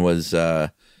Irvine was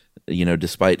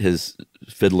despite his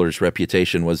fiddler's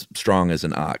reputation, was strong as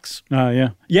an ox.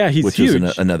 Yeah, he's which huge.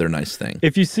 Which is another nice thing.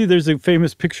 If you see, there's a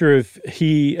famous picture of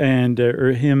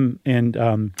him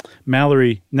and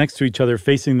Mallory next to each other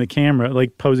facing the camera,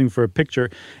 like posing for a picture.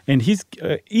 And he's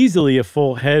easily a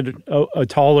full head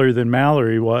taller than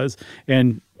Mallory was,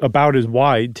 and about as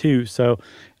wide too. So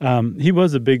he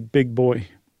was a big boy.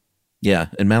 Yeah,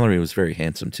 and Mallory was very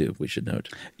handsome too, we should note.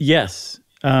 Yes.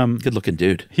 Good looking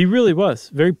dude. He really was.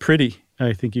 Very pretty,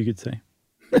 I think you could say.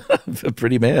 A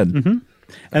pretty man. Mm-hmm.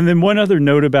 And then one other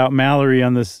note about Mallory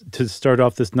on this, to start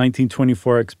off this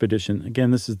 1924 expedition.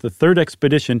 Again, this is the third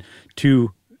expedition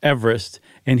to Everest,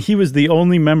 and he was the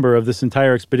only member of this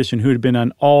entire expedition who had been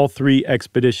on all three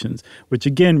expeditions, which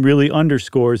again really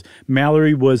underscores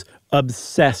Mallory was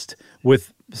obsessed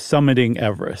with summiting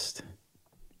Everest.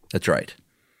 That's right.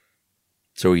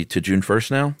 So are we to June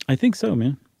 1st now? I think so,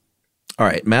 man. All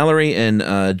right. Mallory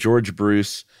and George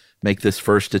Bruce make this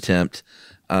first attempt.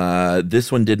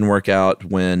 This one didn't work out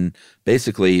when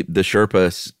basically the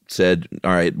Sherpa said,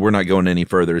 all right, we're not going any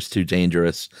further. It's too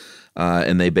dangerous.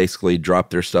 And they basically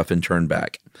dropped their stuff and turned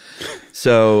back.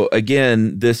 So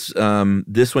again, this one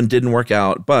didn't work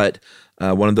out, but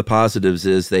one of the positives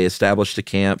is they established a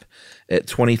camp at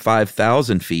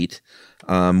 25,000 feet,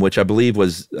 which I believe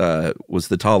was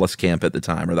the tallest camp at the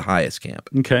time, or the highest camp.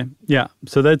 Okay, yeah.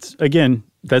 So that's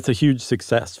a huge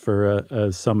success for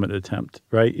a summit attempt,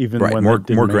 right? Even right, when more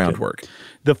they didn't make groundwork. It.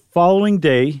 The following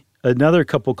day, another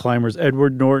couple climbers,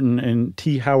 Edward Norton and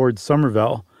T. Howard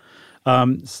Somervell,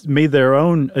 made their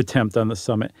own attempt on the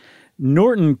summit.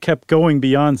 Norton kept going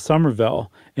beyond Somervell,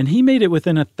 and he made it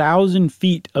within 1,000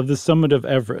 feet of the summit of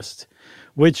Everest,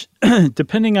 which,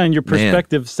 depending on your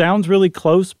perspective, sounds really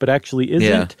close, but actually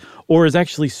isn't, or is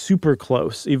actually super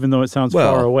close, even though it sounds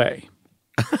far away.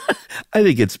 I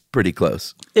think it's pretty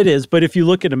close. It is, but if you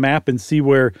look at a map and see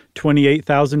where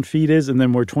 28,000 feet is and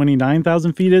then where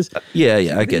 29,000 feet is,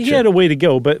 I get you. He had a way to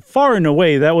go, but far and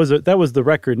away that was the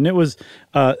record, and it was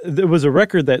a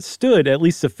record that stood, at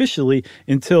least officially,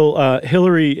 until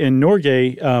Hillary and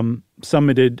Norgay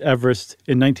summited Everest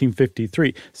in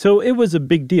 1953. So it was a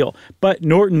big deal. But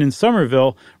Norton and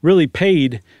Somervell really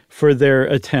paid for their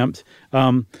attempt.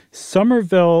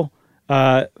 Somervell,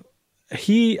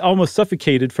 he almost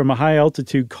suffocated from a high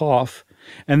altitude cough.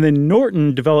 And then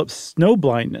Norton developed snow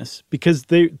blindness because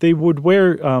they would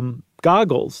wear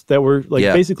goggles that were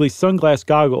basically sunglass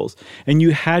goggles. And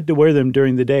you had to wear them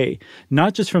during the day,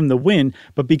 not just from the wind,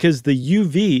 but because the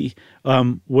UV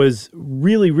was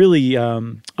really, really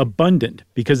abundant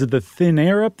because of the thin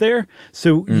air up there.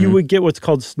 So you would get what's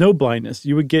called snow blindness.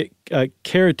 You would get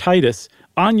keratitis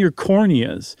on your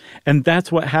corneas, and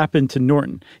that's what happened to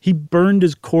Norton. He burned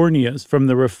his corneas from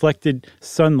the reflected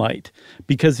sunlight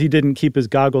because he didn't keep his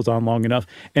goggles on long enough.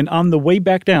 And on the way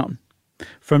back down,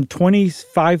 from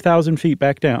 25,000 feet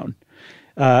back down,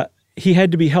 he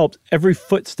had to be helped. Every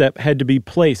footstep had to be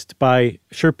placed by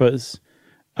Sherpas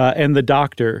and the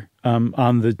doctor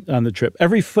on the trip.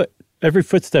 Every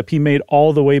footstep he made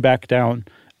all the way back down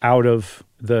out of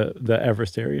the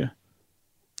Everest area.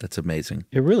 That's amazing.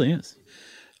 It really is.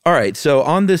 All right. So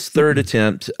on this third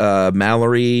attempt,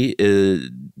 Mallory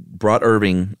brought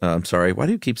Irving. I'm sorry. Why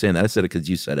do you keep saying that? I said it because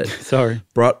you said it. Sorry.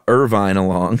 Brought Irvine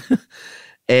along.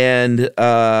 And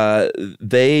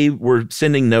they were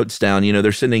sending notes down. You know,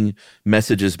 they're sending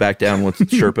messages back down with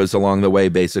Sherpas along the way,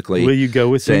 basically. Will you go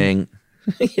with saying,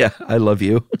 yeah, I love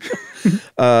you.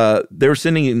 They were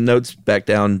sending notes back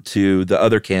down to the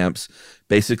other camps,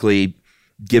 basically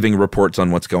giving reports on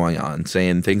what's going on,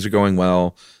 saying things are going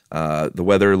well. The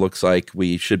weather looks like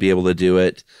we should be able to do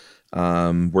it.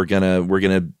 We're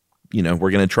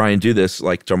gonna try and do this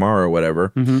like tomorrow or whatever.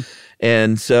 Mm-hmm.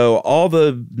 And so all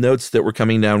the notes that were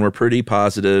coming down were pretty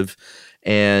positive.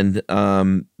 And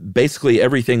basically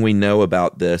everything we know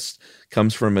about this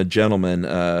comes from a gentleman,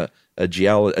 a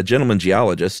gentleman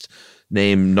geologist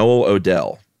named Noel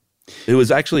Odell, who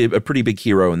was actually a pretty big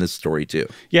hero in this story too.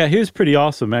 Yeah, he was pretty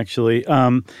awesome, actually.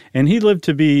 And he lived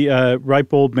to be a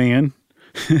ripe old man.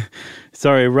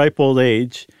 Sorry, ripe old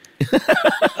age.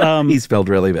 He spelled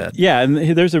really bad. Yeah, and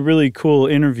there's a really cool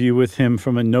interview with him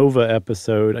from a Nova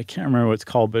episode. I can't remember what it's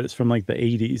called, but it's from like the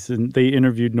 80s, and they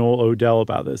interviewed Noel Odell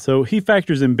about this. So he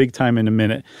factors in big time in a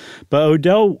minute. But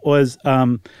Odell was,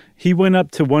 he went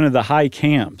up to one of the high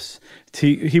camps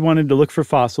He wanted to look for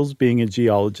fossils, being a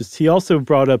geologist. He also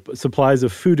brought up supplies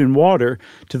of food and water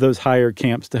to those higher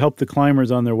camps to help the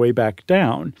climbers on their way back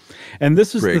down. And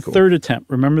this was the third attempt.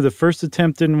 Remember, the first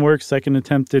attempt didn't work, second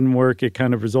attempt didn't work. It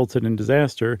kind of resulted in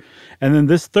disaster. And then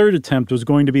this third attempt was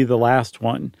going to be the last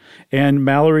one. And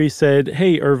Mallory said,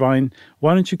 hey, Irvine,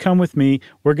 why don't you come with me?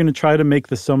 We're going to try to make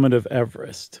the summit of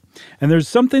Everest. And there's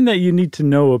something that you need to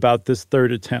know about this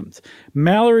third attempt.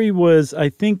 Mallory was, I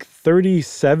think,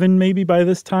 37 maybe by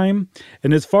this time.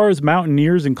 And as far as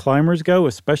mountaineers and climbers go,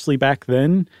 especially back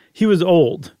then, he was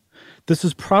old. This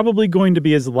was probably going to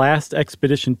be his last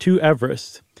expedition to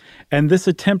Everest. And this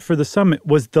attempt for the summit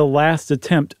was the last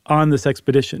attempt on this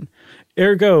expedition.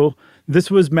 Ergo, this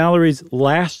was Mallory's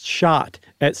last shot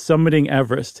at summiting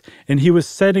Everest, and he was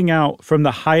setting out from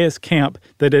the highest camp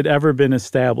that had ever been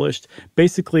established.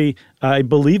 Basically, I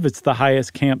believe it's the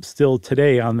highest camp still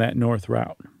today on that north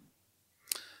route.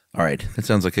 All right. That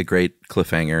sounds like a great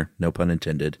cliffhanger, no pun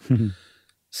intended.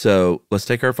 So let's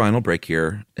take our final break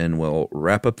here, and we'll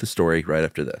wrap up the story right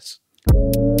after this.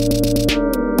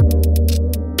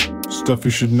 Stuff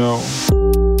you should know.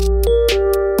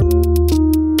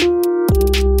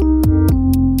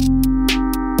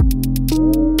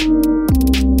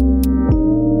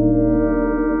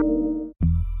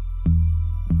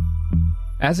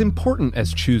 As important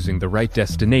as choosing the right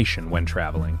destination when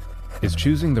traveling is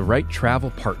choosing the right travel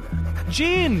partner.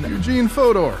 Gene! Eugene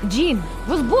Fodor. Gene,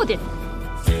 was booted.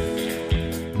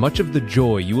 Much of the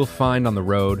joy you will find on the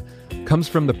road comes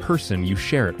from the person you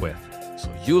share it with.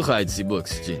 So you write the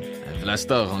books, Gene, and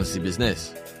Vlastar runs the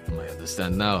business. I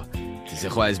understand now. It is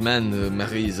a wise man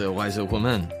marries a wiser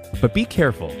woman. But be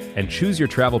careful and choose your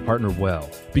travel partner well,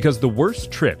 because the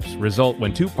worst trips result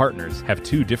when two partners have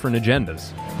two different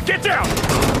agendas. Get down!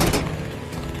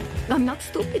 I'm not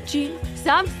stupid, Gene.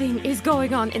 Something is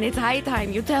going on, and it's high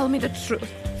time you tell me the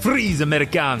truth. Freeze,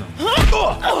 Americano.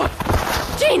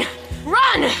 Gene,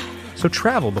 run! So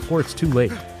travel before it's too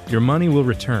late. Your money will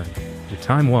return, your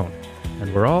time won't,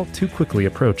 and we're all too quickly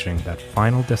approaching that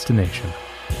final destination.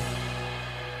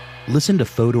 Listen to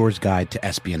Fodor's Guide to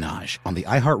Espionage on the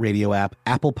iHeartRadio app,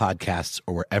 Apple Podcasts,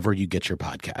 or wherever you get your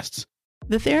podcasts.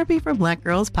 The Therapy for Black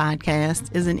Girls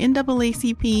podcast is an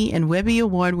NAACP and Webby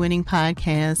Award-winning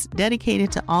podcast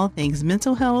dedicated to all things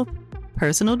mental health,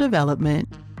 personal development,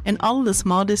 and all of the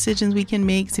small decisions we can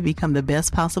make to become the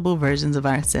best possible versions of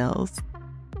ourselves.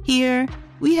 Here,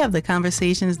 we have the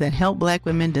conversations that help Black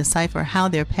women decipher how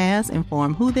their past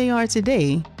inform who they are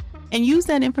today, and use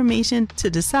that information to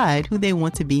decide who they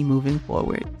want to be moving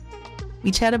forward.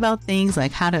 We chat about things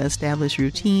like how to establish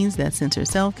routines that center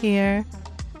self-care,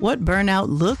 what burnout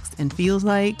looks and feels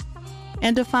like,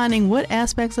 and defining what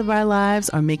aspects of our lives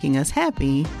are making us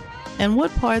happy and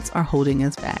what parts are holding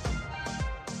us back.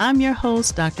 I'm your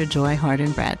host, Dr. Joy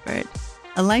Harden Bradford,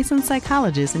 a licensed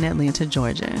psychologist in Atlanta,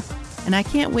 Georgia, and I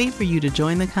can't wait for you to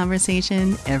join the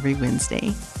conversation every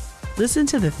Wednesday. Listen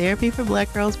to the Therapy for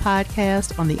Black Girls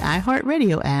podcast on the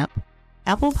iHeartRadio app,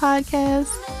 Apple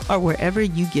Podcasts, or wherever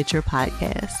you get your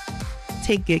podcasts.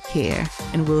 Take good care,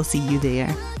 and we'll see you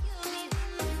there.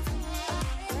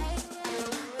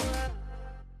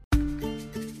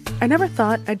 I never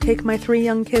thought I'd take my 3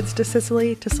 young kids to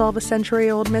Sicily to solve a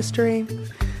century-old mystery,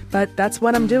 but that's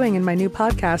what I'm doing in my new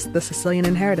podcast, The Sicilian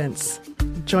Inheritance.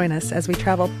 Join us as we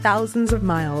travel thousands of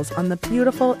miles on the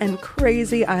beautiful and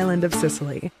crazy island of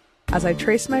Sicily, as I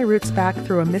trace my roots back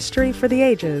through a mystery for the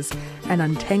ages and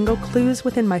untangle clues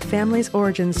within my family's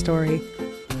origin story,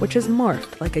 which has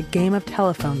morphed like a game of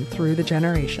telephone through the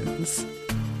generations.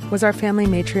 Was our family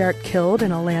matriarch killed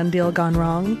in a land deal gone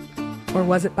wrong? Or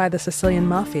was it by the Sicilian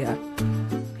mafia?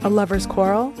 A lover's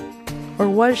quarrel? Or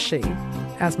was she,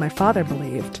 as my father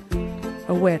believed,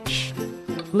 a witch?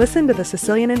 Listen to The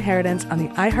Sicilian Inheritance on the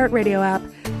iHeartRadio app,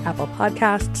 Apple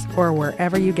Podcasts, or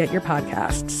wherever you get your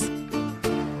podcasts.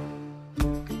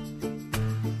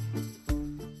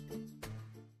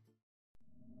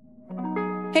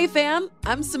 Hey fam,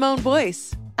 I'm Simone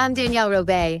Boyce. I'm Danielle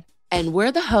Robay. And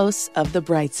we're the hosts of The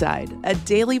Bright Side, a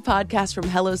daily podcast from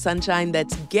Hello Sunshine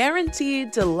that's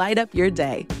guaranteed to light up your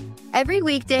day. Every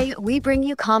weekday, we bring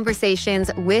you conversations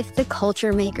with the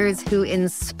culture makers who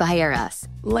inspire us.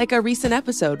 Like our recent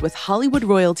episode with Hollywood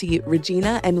royalty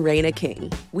Regina and Raina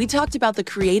King. We talked about the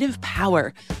creative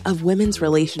power of women's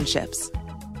relationships.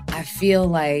 I feel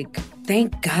like,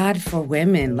 thank God for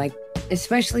women, like,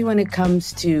 especially when it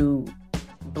comes to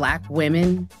Black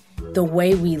women. The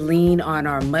way we lean on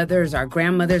our mothers, our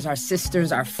grandmothers, our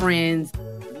sisters, our friends.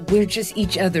 We're just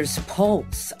each other's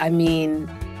pulse. I mean,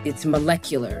 it's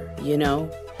molecular, you know?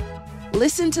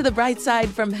 Listen to The Bright Side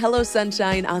from Hello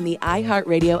Sunshine on the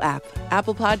iHeartRadio app,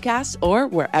 Apple Podcasts, or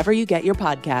wherever you get your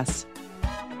podcasts.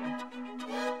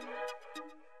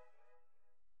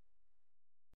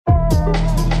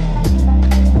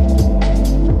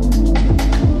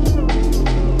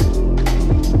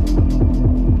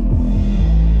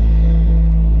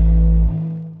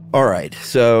 All right.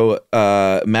 So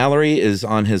Mallory is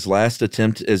on his last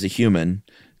attempt as a human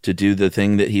to do the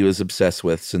thing that he was obsessed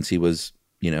with since he was,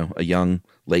 a young,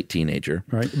 late teenager.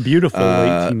 Right. Beautiful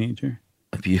late teenager.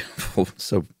 Beautiful.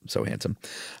 So handsome.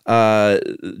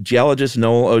 Geologist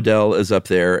Noel Odell is up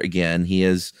there again. He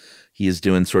is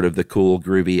doing sort of the cool,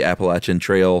 groovy Appalachian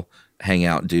Trail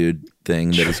hangout dude thing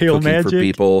that is cooking for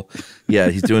people. Yeah,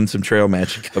 he's doing some trail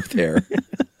magic up there.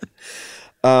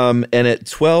 And at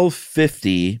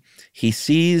 12:50, he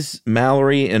sees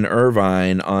Mallory and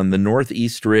Irvine on the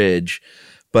northeast ridge,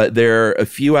 but they're a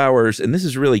few hours, and this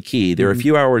is really key, they're a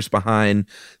few hours behind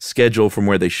schedule from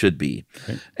where they should be.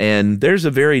 Right. And there's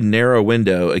a very narrow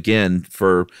window, again,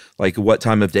 for like what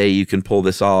time of day you can pull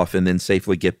this off and then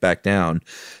safely get back down.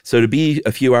 So to be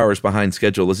a few hours behind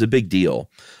schedule is a big deal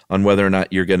on whether or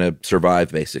not you're going to survive,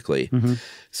 basically. Mm-hmm.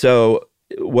 So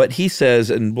what he says,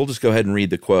 and we'll just go ahead and read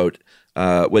the quote,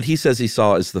 what he says he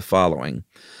saw is the following.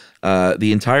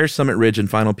 The entire summit ridge and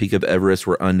final peak of Everest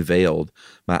were unveiled.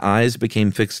 My eyes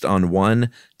became fixed on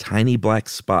one tiny black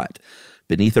spot.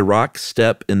 Beneath a rock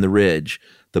step in the ridge,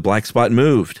 the black spot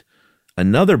moved.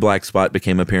 Another black spot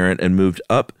became apparent and moved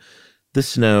up the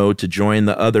snow to join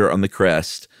the other on the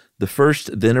crest. The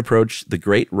first then approached the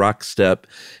great rock step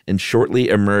and shortly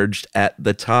emerged at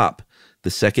the top.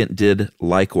 The second did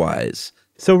likewise.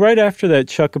 So right after that,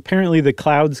 Chuck, apparently the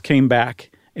clouds came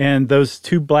back, and those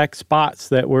two black spots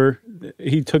that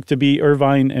he took to be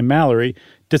Irvine and Mallory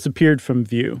disappeared from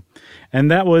view.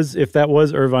 And that was, if that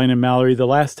was Irvine and Mallory, the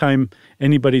last time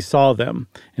anybody saw them.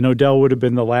 And Odell would have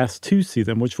been the last to see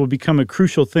them, which will become a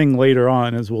crucial thing later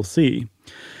on, as we'll see.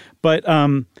 But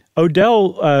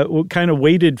Odell kind of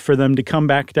waited for them to come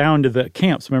back down to the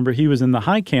camps. Remember, he was in the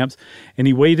high camps, and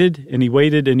he waited, and he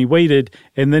waited, and he waited,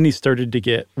 and then he started to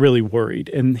get really worried.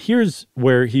 And here's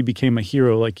where he became a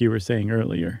hero, like you were saying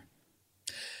earlier.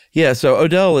 Yeah, so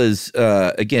Odell is,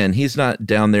 again, he's not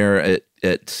down there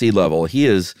at sea level. He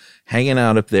is hanging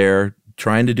out up there,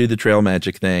 trying to do the trail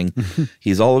magic thing.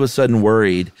 He's all of a sudden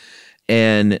worried,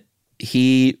 and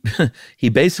he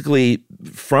basically,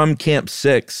 from Camp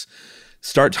 6,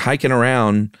 starts hiking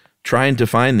around trying to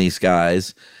find these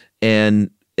guys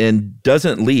and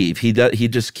doesn't leave. He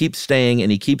just keeps staying,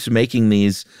 and he keeps making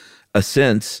these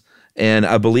ascents. And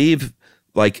I believe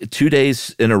like 2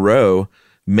 days in a row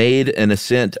made an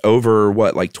ascent over,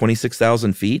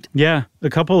 26,000 feet? Yeah, a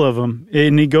couple of them.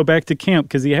 And he'd go back to camp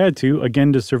because he had to,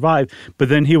 again, to survive. But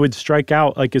then he would strike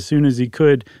out like as soon as he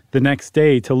could the next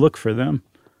day to look for them.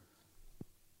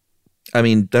 I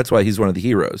mean, that's why he's one of the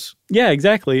heroes. Yeah,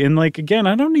 exactly. And again,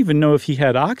 I don't even know if he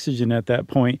had oxygen at that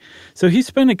point. So he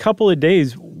spent a couple of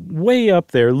days way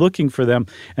up there looking for them.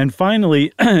 And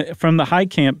finally, from the high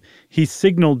camp, he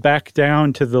signaled back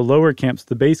down to the lower camps,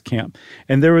 the base camp.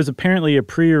 And there was apparently a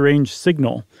prearranged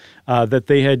signal that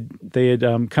they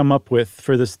had come up with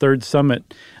for this third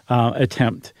summit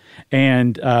attempt.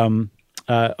 And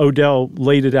Odell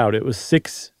laid it out. It was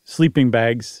 6 sleeping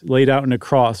bags laid out in a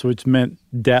cross, which meant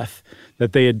death,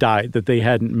 that they had died, that they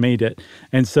hadn't made it.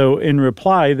 And so in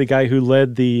reply, the guy who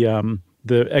led the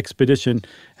expedition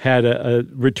had a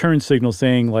return signal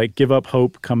saying, give up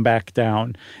hope, come back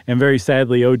down. And very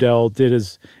sadly, Odell did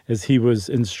as he was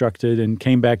instructed and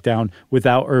came back down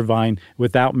without Irvine,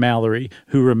 without Mallory,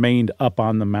 who remained up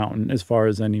on the mountain as far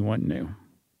as anyone knew.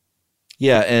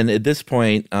 Yeah, and at this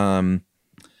point,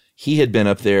 he had been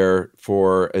up there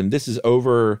and this is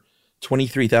over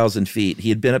 23,000 feet. He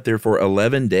had been up there for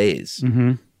 11 days.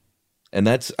 Mm-hmm. And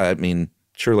that's,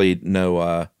 surely no,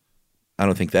 I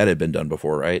don't think that had been done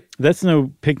before, right? That's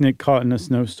no picnic caught in a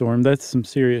snowstorm. That's some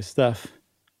serious stuff.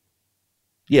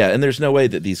 Yeah, and there's no way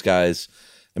that these guys,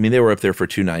 they were up there for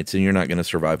 2 nights, and you're not going to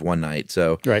survive 1 night.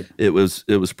 So right. It was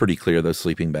pretty clear those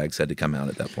sleeping bags had to come out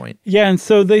at that point. Yeah, and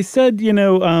so they said,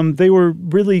 they were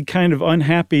really kind of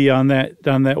unhappy on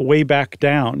that way back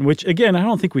down, which, again, I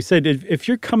don't think we said. If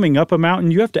you're coming up a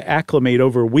mountain, you have to acclimate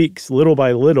over weeks, little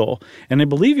by little. And I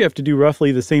believe you have to do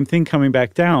roughly the same thing coming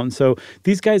back down. So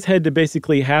these guys had to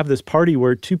basically have this party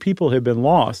where 2 people had been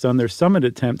lost on their summit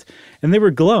attempt, and they were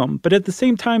glum. But at the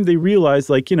same time, they realized,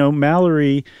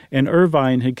 Mallory and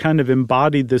Irvine had kind of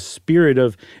embodied this spirit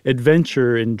of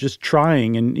adventure and just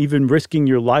trying and even risking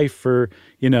your life for,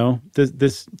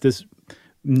 this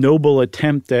noble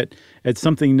attempt at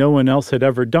something no one else had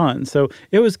ever done. So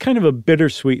it was kind of a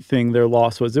bittersweet thing, their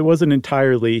loss was. It wasn't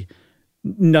entirely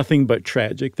nothing but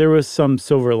tragic. There was some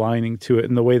silver lining to it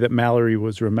in the way that Mallory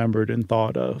was remembered and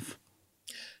thought of.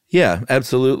 Yeah,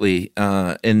 absolutely.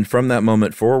 And from that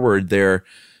moment forward there,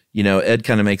 Ed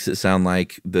kind of makes it sound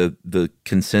like the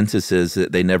consensus is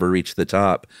that they never reached the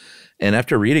top. And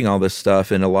after reading all this stuff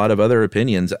and a lot of other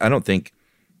opinions, I don't think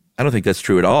that's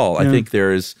true at all. Yeah. I think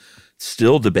there is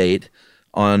still debate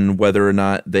on whether or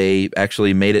not they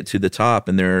actually made it to the top,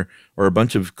 and there are a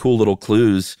bunch of cool little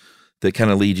clues that kind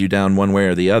of lead you down one way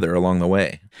or the other along the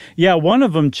way. Yeah, one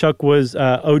of them, Chuck, was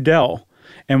Odell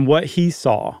and what he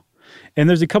saw. And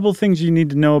there's a couple of things you need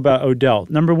to know about Odell.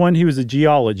 Number one, he was a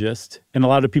geologist, and a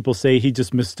lot of people say he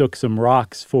just mistook some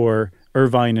rocks for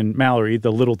Irvine and Mallory,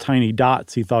 the little tiny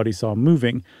dots he thought he saw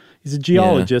moving. He's a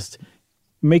geologist,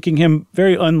 making him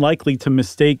very unlikely to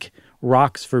mistake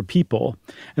rocks for people.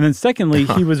 And then secondly,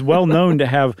 he was well known to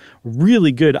have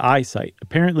really good eyesight.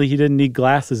 Apparently, he didn't need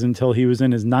glasses until he was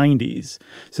in his 90s.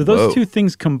 So those two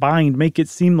things combined make it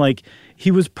seem like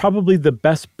he was probably the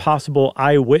best possible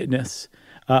eyewitness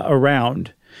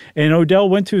around. And Odell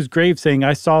went to his grave saying,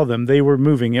 I saw them. They were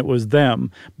moving. It was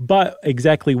them. But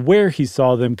exactly where he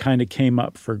saw them kind of came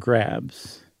up for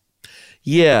grabs.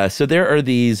 Yeah. So there are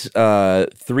these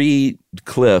 3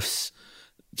 cliffs,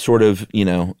 sort of,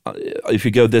 if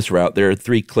you go this route, there are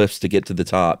 3 cliffs to get to the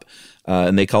top.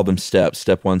 And they call them steps,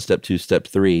 step 1, step 2, step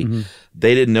 3. Mm-hmm.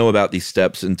 They didn't know about these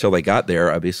steps until they got there,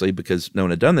 obviously, because no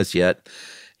one had done this yet.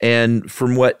 And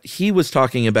from what he was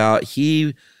talking about,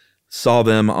 he saw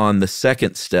them on the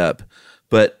second step,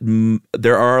 but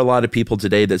there are a lot of people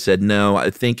today that said, no, I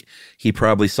think he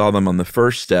probably saw them on the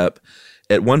first step.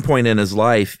 At one point in his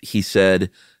life, he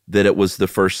said that it was the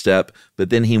first step, but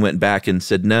then he went back and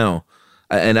said no.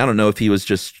 And I don't know if he was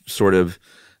just sort of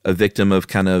a victim of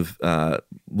kind of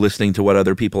listening to what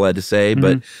other people had to say,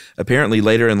 but apparently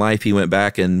later in life he went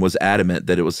back and was adamant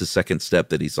that it was the second step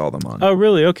that he saw them on. Oh,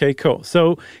 really? Okay, cool.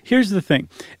 So here's the thing.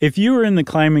 If you were in the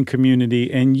climbing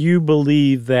community and you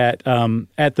believe that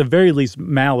at the very least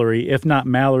Mallory, if not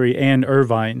Mallory and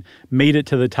Irvine, made it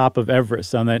to the top of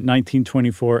Everest on that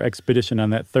 1924 expedition, on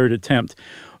that third attempt,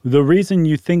 the reason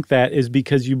you think that is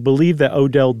because you believe that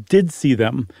Odell did see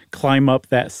them climb up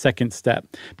that second step,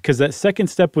 because that second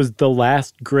step was the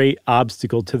last great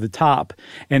obstacle to the top.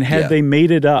 And had they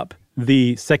made it up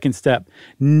the second step,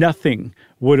 nothing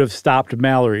would have stopped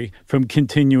Mallory from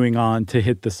continuing on to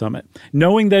hit the summit.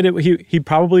 Knowing that he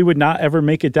probably would not ever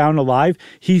make it down alive,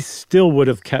 he still would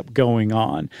have kept going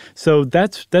on. So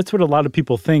that's what a lot of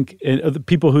people think. The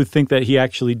people who think that he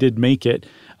actually did make it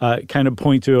kind of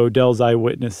point to Odell's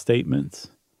eyewitness statements.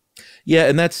 Yeah,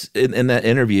 and that's in that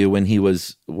interview when he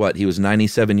was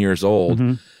 97 years old.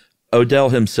 Mm-hmm. Odell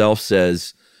himself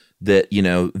says that,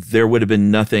 there would have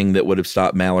been nothing that would have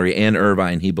stopped Mallory and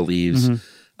Irvine, he believes,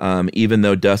 even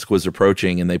though dusk was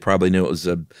approaching and they probably knew it was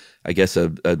a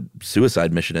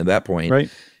suicide mission at that point. Right.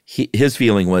 His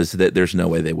feeling was that there's no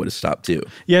way they would have stopped too.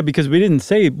 Yeah, because we didn't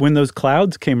say when those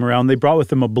clouds came around, they brought with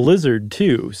them a blizzard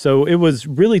too. So it was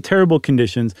really terrible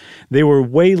conditions. They were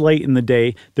way late in the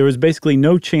day. There was basically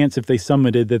no chance if they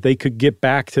summited that they could get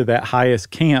back to that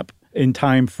highest camp in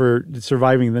time for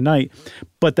surviving the night.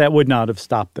 But that would not have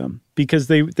stopped them because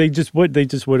they just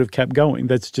would have kept going.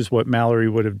 That's just what Mallory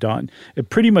would have done.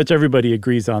 Pretty much everybody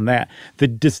agrees on that. The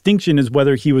distinction is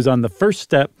whether he was on the first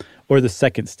step or the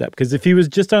second step. Because if he was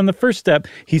just on the first step,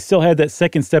 he still had that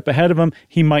second step ahead of him.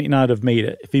 He might not have made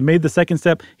it. If he made the second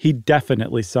step, he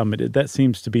definitely summited. That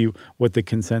seems to be what the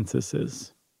consensus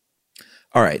is.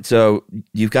 All right, so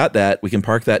you've got that. We can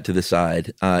park that to the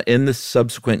side. In the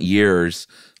subsequent years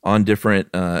on different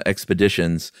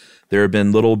expeditions, there have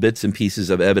been little bits and pieces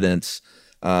of evidence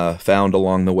found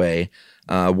along the way.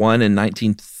 One in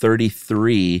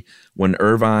 1933, when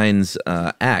Irvine's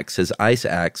axe, his ice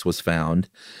axe, was found.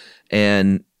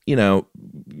 And,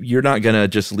 you're not going to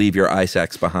just leave your ice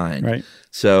axe behind. Right.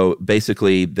 So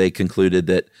basically, they concluded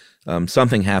that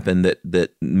something happened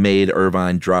that made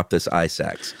Irvine drop this ice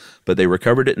axe. But they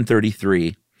recovered it in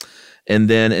 1933. And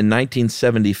then in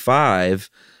 1975,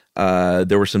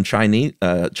 there were some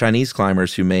Chinese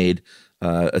climbers who made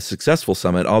a successful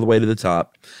summit all the way to the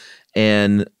top.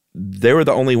 And they were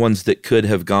the only ones that could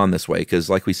have gone this way because,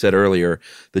 like we said earlier,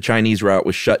 the Chinese route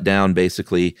was shut down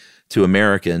basically to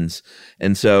Americans.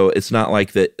 And so it's not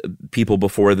like that people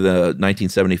before the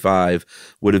 1975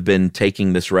 would have been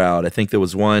taking this route. I think there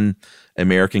was one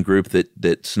American group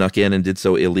that snuck in and did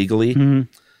so illegally. Mm-hmm.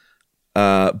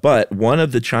 But one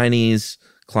of the Chinese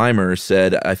climbers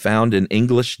said, I found an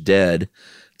English dead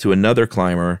to another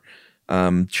climber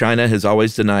China has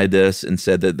always denied this and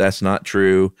said that that's not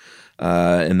true,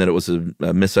 and that it was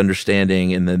a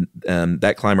misunderstanding. And then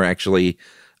that climber actually,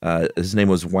 his name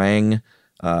was Wang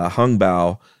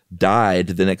Hongbao, died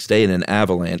the next day in an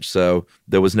avalanche. So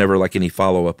there was never like any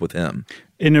follow-up with him.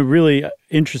 In a really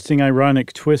interesting,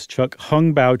 ironic twist, Chuck,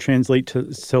 Hongbao translates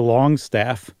to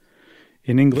Longstaff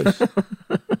in English.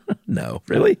 No,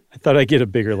 really? I thought I'd get a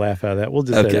bigger laugh out of that. We'll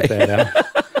just edit that out.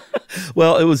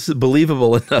 Well, it was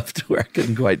believable enough to where I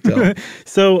couldn't quite tell.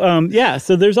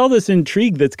 So there's all this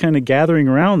intrigue that's kind of gathering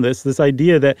around this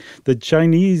idea that the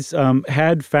Chinese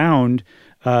had found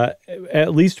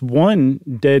at least one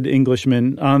dead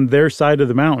Englishman on their side of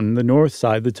the mountain, the north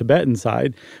side, the Tibetan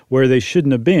side, where they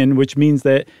shouldn't have been, which means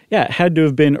that, it had to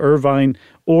have been Irvine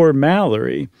or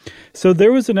Mallory. So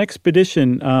there was an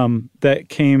expedition that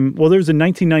came, there was a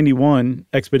 1991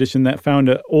 expedition that found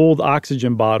an old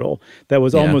oxygen bottle that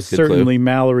was almost certainly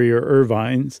Mallory or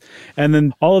Irvine's. And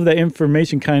then all of that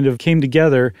information kind of came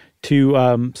together to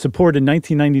support a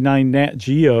 1999 Nat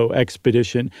Geo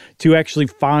expedition to actually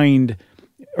find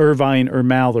Irvine or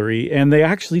Mallory. And they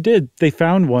actually did. They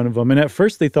found one of them. And at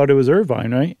first they thought it was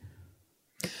Irvine, right?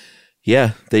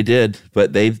 Yeah, they did.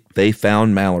 But they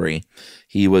found Mallory.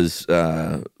 He was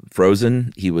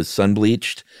frozen. He was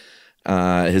sun-bleached.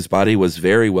 His body was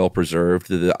very well preserved.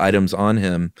 The items on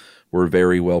him were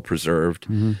very well preserved.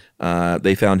 Mm-hmm.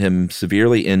 They found him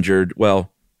severely injured.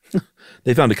 Well,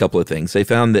 they found a couple of things. They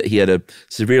found that he had a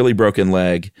severely broken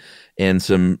leg and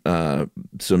some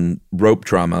rope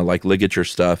trauma, like ligature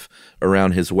stuff,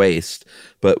 around his waist.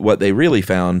 But what they really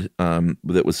found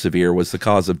that was severe was the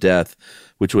cause of death,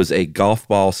 which was a golf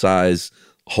ball size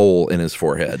hole in his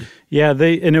forehead. Yeah,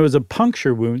 and it was a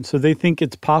puncture wound, so they think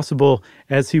it's possible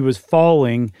as he was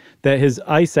falling that his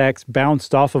ice axe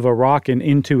bounced off of a rock and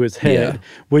into his head,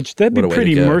 which that'd be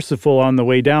pretty merciful on the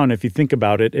way down if you think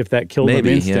about it, if that killed him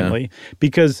instantly. Yeah.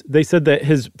 Because they said that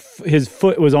his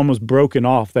foot was almost broken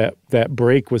off, that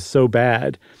break was so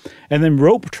bad. And then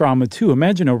rope trauma too.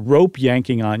 Imagine a rope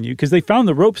yanking on you, because they found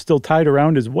the rope still tied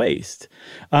around his waist.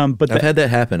 But I've had that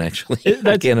happen, actually.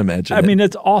 I can't imagine I mean,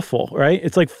 it's awful, right?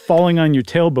 It's like falling on your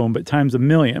tailbone, but times a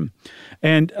million.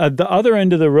 And the other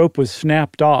end of the rope was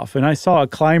snapped off. And I saw a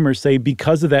climber say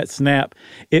because of that snap,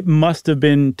 it must have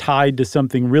been tied to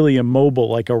something really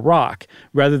immobile, like a rock,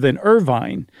 rather than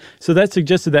Irvine. So that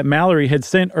suggested that Mallory had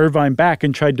sent Irvine back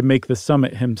and tried to make the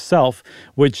summit himself,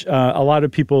 which a lot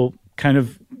of people kind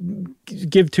of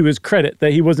give to his credit,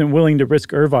 that he wasn't willing to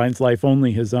risk Irvine's life,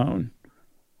 only his own.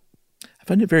 I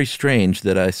find it very strange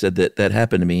that I said that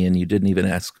happened to me and you didn't even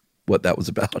ask what that was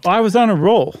about. I was on a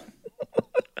roll.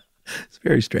 It's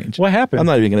very strange. What happened? I'm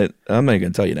not even gonna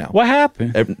tell you now. What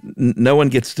happened? No one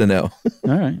gets to know.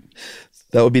 All right.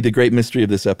 That would be the great mystery of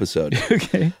this episode.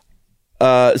 Okay.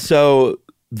 So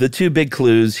the two big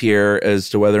clues here as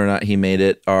to whether or not he made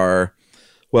it are,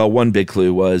 well, one big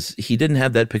clue was he didn't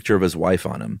have that picture of his wife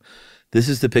on him. This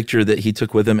is the picture that he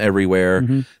took with him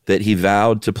everywhere, that he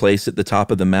vowed to place at the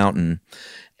top of the mountain.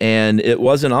 And it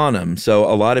wasn't on him. So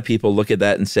a lot of people look at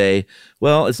that and say,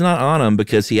 well, it's not on him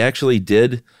because he actually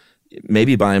did,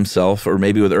 maybe by himself or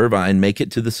maybe with Irvine, make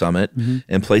it to the summit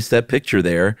and place that picture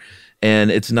there.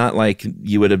 And it's not like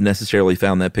you would have necessarily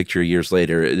found that picture years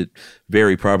later. It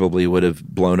very probably would have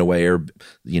blown away or,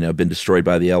 been destroyed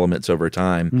by the elements over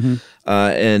time.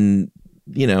 And,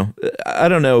 I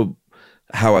don't know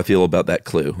how I feel about that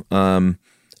clue.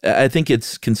 I think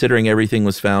it's, considering everything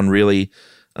was found really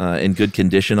in good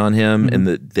condition on him and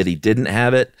that he didn't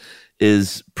have it,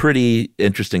 is pretty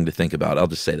interesting to think about. I'll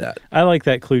just say that. I like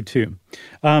that clue too.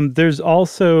 There's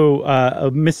also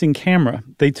a missing camera.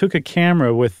 They took a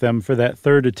camera with them for that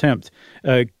third attempt,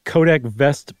 a Kodak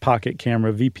Vest pocket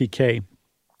camera, VPK.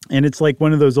 And it's like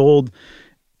one of those old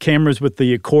cameras with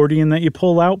the accordion that you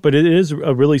pull out, but it is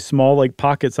a really small, like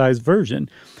pocket-sized version.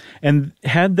 And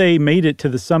had they made it to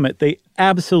the summit, they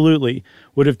absolutely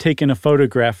would have taken a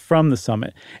photograph from the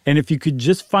summit. And if you could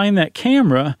just find that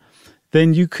camera,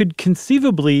 then you could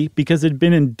conceivably, because it had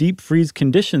been in deep freeze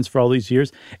conditions for all these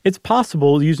years, it's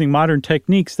possible using modern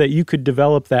techniques that you could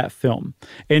develop that film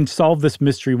and solve this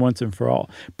mystery once and for all.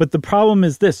 But the problem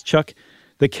is this, Chuck.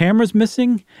 The camera's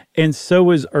missing, and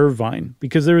so is Irvine,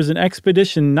 because there was an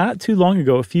expedition not too long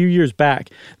ago, a few years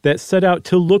back, that set out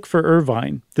to look for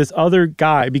Irvine, this other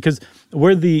guy, because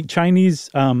where the Chinese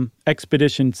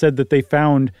expedition said that they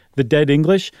found the dead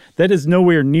English, that is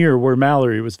nowhere near where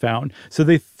Mallory was found. So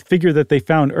they figure that they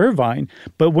found Irvine.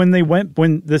 But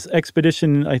when this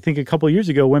expedition, I think a couple of years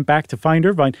ago, went back to find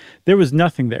Irvine, there was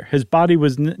nothing there. His body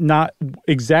was not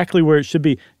exactly where it should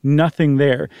be, nothing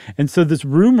there. And so this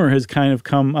rumor has kind of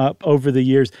come up over the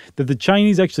years that the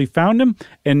Chinese actually found him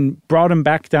and brought him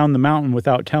back down the mountain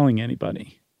without telling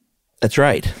anybody. That's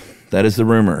right. That is the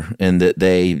rumor, and that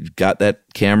they got that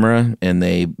camera and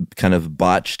they kind of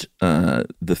botched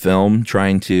the film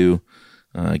trying to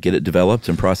get it developed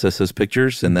and process those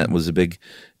pictures, and that was a big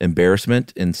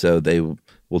embarrassment, and so they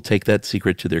will take that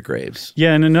secret to their graves.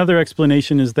 Yeah, and another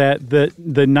explanation is that the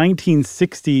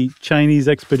 1960 Chinese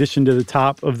expedition to the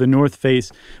top of the North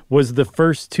Face was the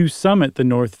first to summit the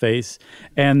North Face,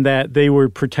 and that they were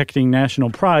protecting national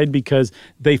pride because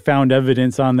they found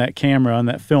evidence on that camera, on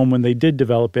that film, when they did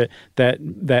develop it, that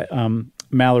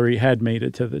Mallory had made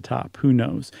it to the top. Who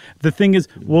knows? The thing is,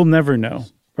 we'll never know,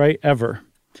 right? Ever.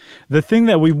 The thing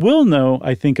that we will know,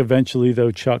 I think eventually,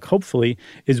 though, Chuck, hopefully,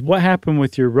 is what happened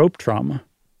with your rope trauma.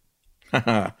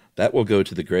 That will go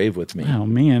to the grave with me. Oh,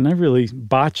 man, I really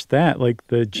botched that. Like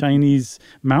the Chinese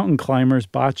mountain climbers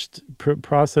botched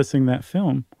processing that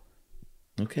film.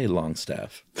 Okay,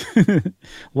 Longstaff.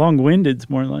 Long-winded's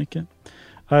more like it.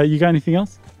 You got anything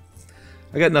else?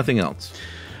 I got nothing else.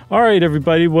 All right,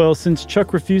 everybody. Well, since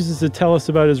Chuck refuses to tell us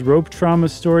about his rope trauma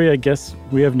story, I guess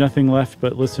we have nothing left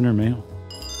but listener mail.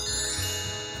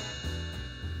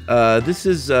 This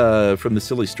is from the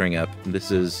Silly String app. This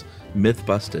is Myth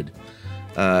Busted.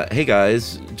 Hey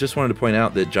guys, just wanted to point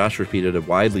out that Josh repeated a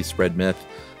widely spread myth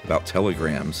about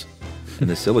telegrams in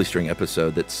the Silly String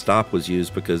episode that stop was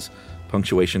used because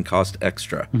punctuation cost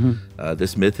extra.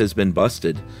 This myth has been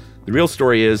busted. The real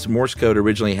story is Morse code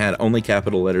originally had only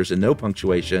capital letters and no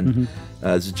punctuation.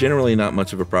 It's generally not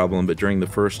much of a problem, but during the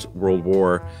First World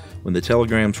War, when the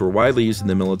telegrams were widely used in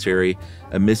the military,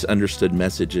 a misunderstood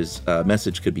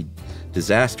message could be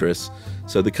disastrous.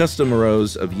 So the custom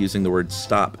arose of using the word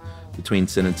stop between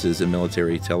sentences in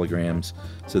military telegrams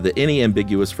so that any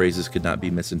ambiguous phrases could not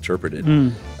be misinterpreted.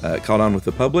 It caught on with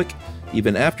the public.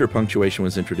 Even after punctuation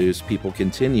was introduced, people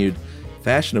continued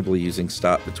fashionably using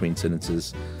stop between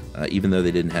sentences, even though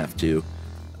they didn't have to.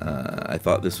 I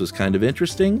thought this was kind of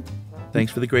interesting.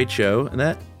 Thanks for the great show. And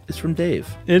that is from Dave.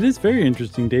 It is very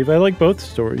interesting, Dave. I like both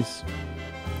stories.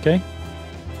 Okay?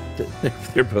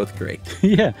 They're both great.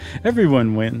 Yeah,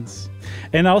 everyone wins.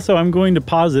 And also, I'm going to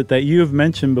posit that you have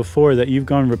mentioned before that you've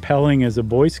gone rappelling as a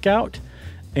Boy Scout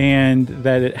and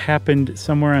that it happened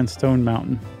somewhere on Stone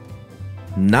Mountain.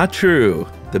 Not true.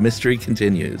 The mystery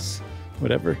continues.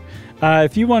 Whatever.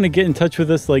 If you want to get in touch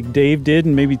with us like Dave did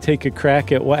and maybe take a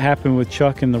crack at what happened with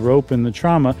Chuck and the rope and the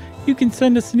trauma, you can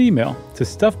send us an email to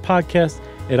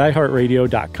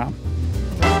stuffpodcast@iheartradio.com.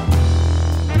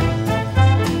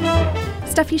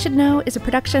 Stuff You Should Know is a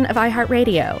production of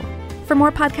iHeartRadio. For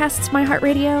more podcasts from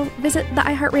iHeartRadio, visit the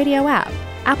iHeartRadio app,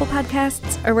 Apple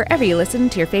Podcasts, or wherever you listen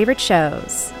to your favorite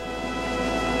shows.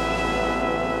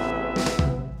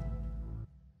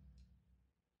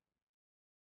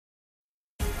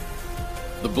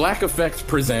 The Black Effect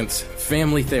presents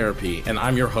Family Therapy, and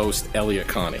I'm your host, Elliot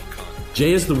Connie.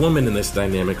 Jay is the woman in this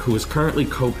dynamic who is currently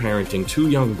co-parenting 2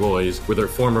 young boys with her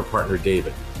former partner,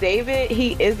 David. David,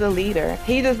 he is a leader.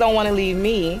 He just don't want to leave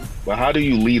me. But how do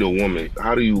you lead a woman?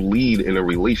 How do you lead in a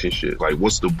relationship? Like,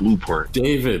 what's the blueprint?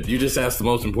 David, you just asked the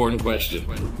most important question.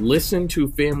 Listen to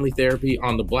Family Therapy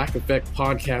on the Black Effect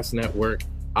Podcast Network,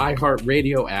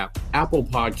 iHeartRadio app, Apple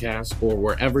Podcasts, or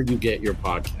wherever you get your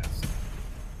podcasts.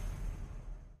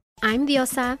 I'm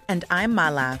Diosa. And I'm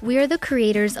Mala. We are the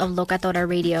creators of Locatora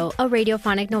Radio, a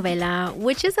radiophonic novela,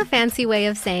 which is a fancy way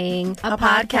of saying a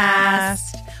podcast.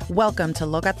 Welcome to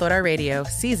Locatora Radio,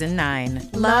 Season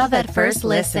 9. Love at First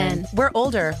Listen. We're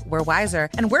older, we're wiser,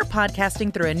 and we're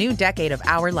podcasting through a new decade of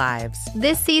our lives.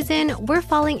 This season, we're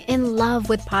falling in love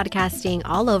with podcasting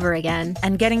all over again.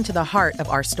 And getting to the heart of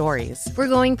our stories. We're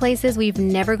going places we've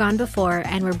never gone before,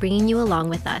 and we're bringing you along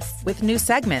with us. With new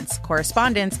segments,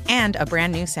 correspondence, and a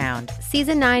brand new sound.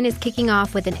 Season 9 is kicking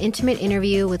off with an intimate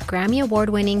interview with Grammy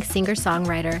Award-winning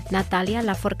singer-songwriter Natalia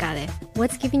Lafourcade.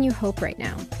 What's giving you hope right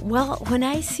now? Well, when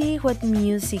I see what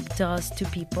music does to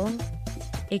people,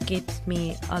 it gives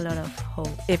me a lot of hope.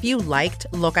 If you liked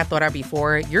Locatora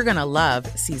before, you're going to love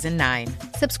Season 9.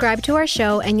 Subscribe to our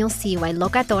show and you'll see why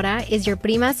Locatora is your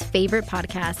prima's favorite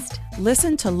podcast.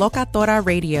 Listen to Locatora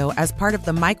Radio as part of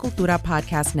the My Cultura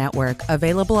Podcast Network,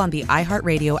 available on the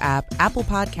iHeartRadio app, Apple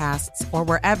Podcasts, or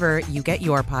wherever you get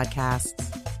your podcasts.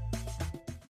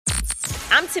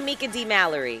 I'm Tamika D.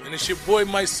 Mallory. And it's your boy,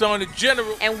 my son, the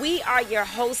General. And we are your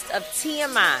hosts of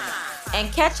TMI.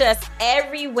 And catch us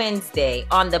every Wednesday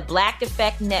on the Black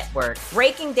Effect Network,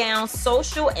 breaking down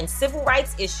social and civil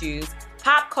rights issues,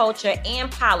 pop culture,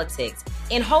 and politics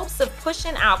in hopes of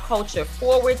pushing our culture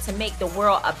forward to make the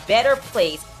world a better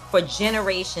place for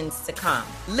generations to come.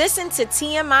 Listen to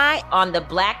TMI on the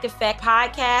Black Effect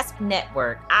Podcast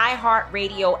Network,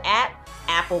 iHeartRadio app,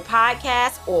 Apple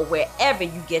Podcasts, or wherever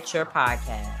you get your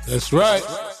podcasts. That's right.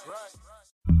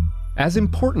 As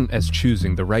important as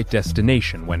choosing the right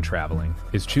destination when traveling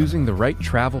is choosing the right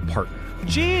travel partner.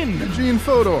 Eugene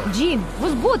Fodor. Gene,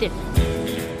 was good.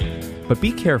 But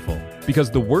be careful,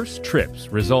 because the worst trips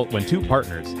result when two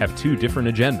partners have two different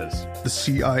agendas. The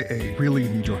CIA really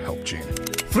need your help, Gene.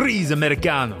 Freeze,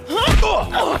 Americano.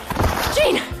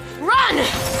 Gene, run!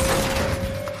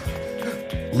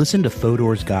 Listen to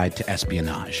Fodor's Guide to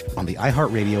Espionage on the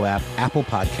iHeartRadio app, Apple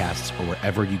Podcasts, or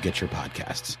wherever you get your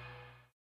podcasts.